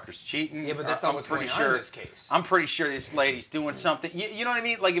motherfucker's cheating. Yeah, but that's not what's going on in this case. I'm pretty sure this lady's doing something. You know what I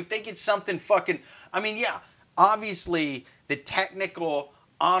mean? If they get something fucking, I mean, yeah, obviously the technical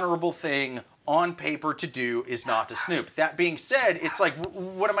honorable thing on paper to do is not to snoop. That being said, it's like,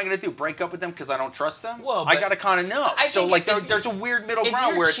 what am I going to do? Break up with them because I don't trust them? Well, I got to kind of know. So, like, there's a weird middle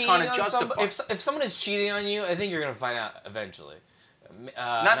ground where it's kind of justified. If someone is cheating on you, I think you're going to find out eventually.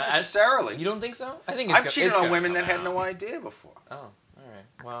 Not necessarily. You don't think so? I think I've cheated on women that had no idea before. Oh, all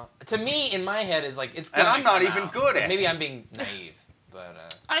right. Well, to me, in my head, is like, it's and I'm not even good at it. Maybe I'm being naive, but...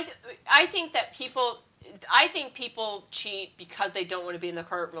 I think that people cheat because they don't want to be in the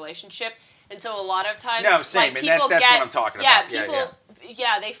current relationship. And so a lot of times, no, same, like, and that's what I'm talking about. They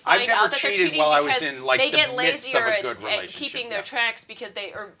find out that they're cheating while I because was in, like, they get midst of lazier a good at keeping their tracks because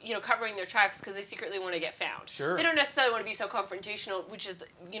they are, covering their tracks because they secretly want to get found. Sure. They don't necessarily want to be so confrontational, which is,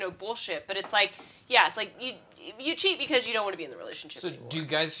 bullshit. But it's like, it's like you cheat because you don't want to be in the relationship anymore. Do you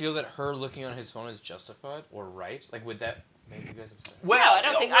guys feel that her looking on his phone is justified or right? Like, would that make you guys upset? Well, I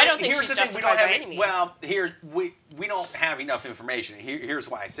don't think here's she's the thing, justified by any means. Well, we don't have enough information. Here's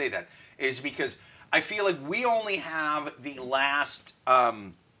why I say that, is because I feel like we only have the last,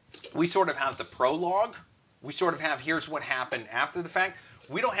 we sort of have the prologue. We sort of have, here's what happened after the fact.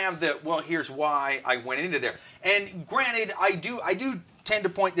 We don't have here's why I went into there. And granted, I do tend to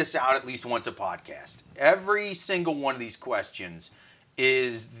point this out at least once a podcast. Every single one of these questions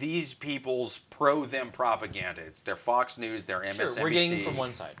is these people's pro-them propaganda. It's their Fox News, their MSNBC. Sure, we're getting from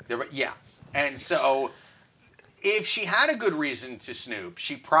one side. Yeah. And so if she had a good reason to snoop,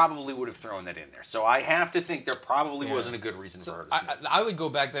 she probably would have thrown that in there. So I have to think there probably wasn't a good reason for her to snoop. I would go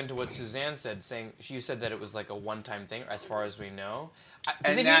back then to what Suzanne said, saying you said that it was like a one-time thing, as far as we know.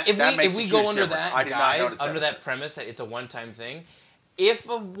 Because if we go under that, guys, under that premise that it's a one-time thing, if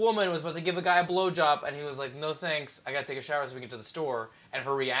a woman was about to give a guy a blowjob and he was like, no thanks, I gotta take a shower so we can get to the store, and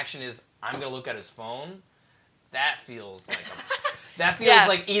her reaction is, I'm gonna look at his phone, that feels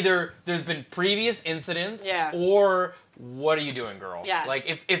like either there's been previous incidents or what are you doing, girl? Yeah. Like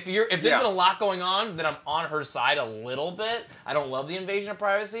if there's been a lot going on, then I'm on her side a little bit. I don't love the invasion of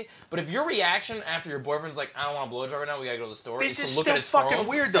privacy, but if your reaction after your boyfriend's like, I don't want a blowjob right now, we gotta go to the store. This is to look still at his fucking phone,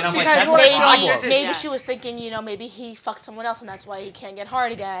 weird though. And I'm like, because that's a problem. maybe she was thinking, maybe he fucked someone else and that's why he can't get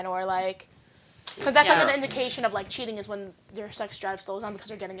hard again, or like. Because that's like an indication of like cheating is when their sex drive slows down because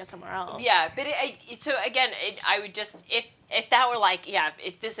they're getting it somewhere else. Yeah, but I would just if that were like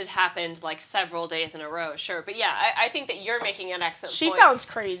if this had happened like several days in a row, sure. But I think that you're making an excellent She point. sounds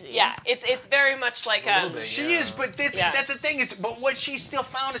crazy. Yeah, it's very much like she is, but that's the thing is, but what she still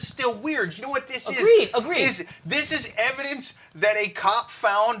found is still weird. You know what this is? Agreed. This is evidence that a cop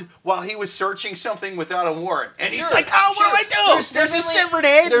found while he was searching something without a warrant, and he's like, "Oh, what do I do? There's a severed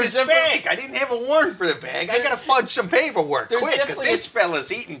head in this bag. I didn't have a warrant for the bag. I gotta fudge some paperwork quick because this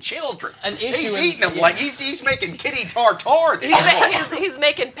fella's eating children. He's eating them like he's making kitty tartare. He's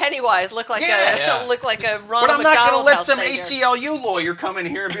making Pennywise look like a Ronald McDonald. But I'm not gonna let some ACLU lawyer come in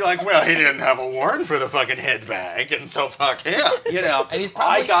here and be like, "Well, he didn't have a warrant for the fucking head bag, and so fuck him." And he's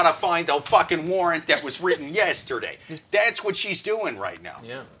probably, I gotta find a fucking warrant that was written yesterday. That's what she's doing right now.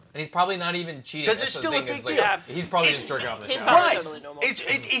 Yeah. And he's probably not even cheating. Because it's still a big deal. He's probably just jerking off the He's show. probably totally normal.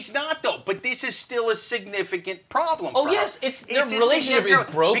 It's not though, but this is still a significant problem. Oh yes, their relationship is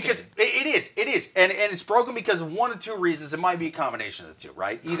broken. Because it is, and it's broken because of one of two reasons. It might be a combination of the two,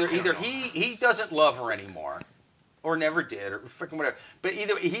 right? Either he doesn't love her anymore, or never did, or freaking whatever. But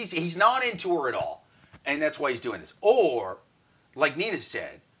either he's not into her at all, and that's why he's doing this. Or, like Nina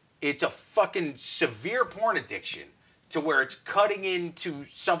said, it's a fucking severe porn addiction. To where it's cutting into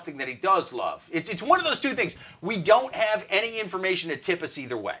something that he does love. It's one of those two things. We don't have any information to tip us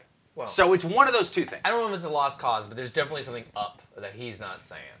either way. Well, so it's one of those two things. I don't know if it's a lost cause, but there's definitely something up that he's not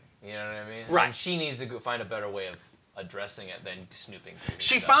saying. You know what I mean? Right. And she needs to find a better way of addressing it than snooping.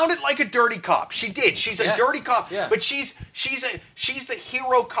 She found it like a dirty cop. She did. She's a dirty cop. Yeah. But she's the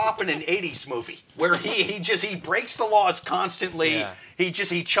hero cop in an 80s movie where he breaks the laws constantly. Yeah. He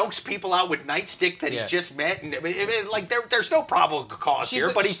chokes people out with nightstick that he just met, and like there's no probable cause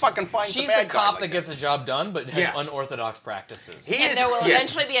here, but he fucking finds the bad guy. She's the cop that gets the job done, but has unorthodox practices. And there will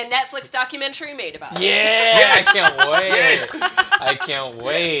eventually be a Netflix documentary made about it. Yeah, I can't wait. I can't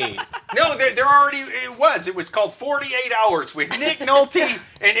wait. No, there already it was. It was called 48 Hours with Nick Nolte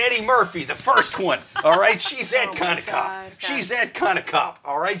and Eddie Murphy, the first one. All right, she's that kind of cop. She's that kind of cop.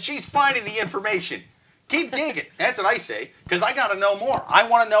 All right, she's finding the information. Keep digging. That's what I say, because I got to know more. I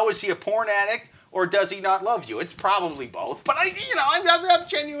want to know, is he a porn addict or does he not love you? It's probably both, but I'm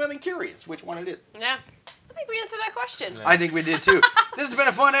genuinely curious which one it is. Yeah. I think we answered that question. I think we did too. This has been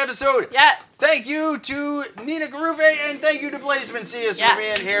a fun episode. Yes. Thank you to Nina Kharoufeh and thank you to Blaze Macillas for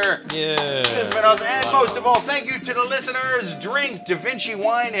being here. Yeah. This has been awesome. And most of all, thank you to the listeners. Drink Da Vinci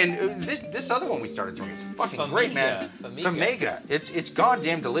wine and this other one we started drinking is fucking great, man. Famega. It's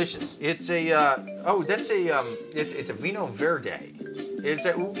goddamn delicious. It's a it's a Vino Verde.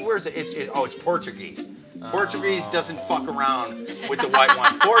 Where's it? It's Portuguese. Portuguese doesn't fuck around with the white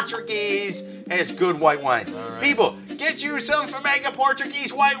wine. Portuguese has good white wine. Right. People, get you some Famega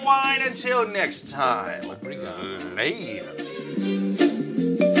Portuguese white wine. Until next time. Obrigado. Later.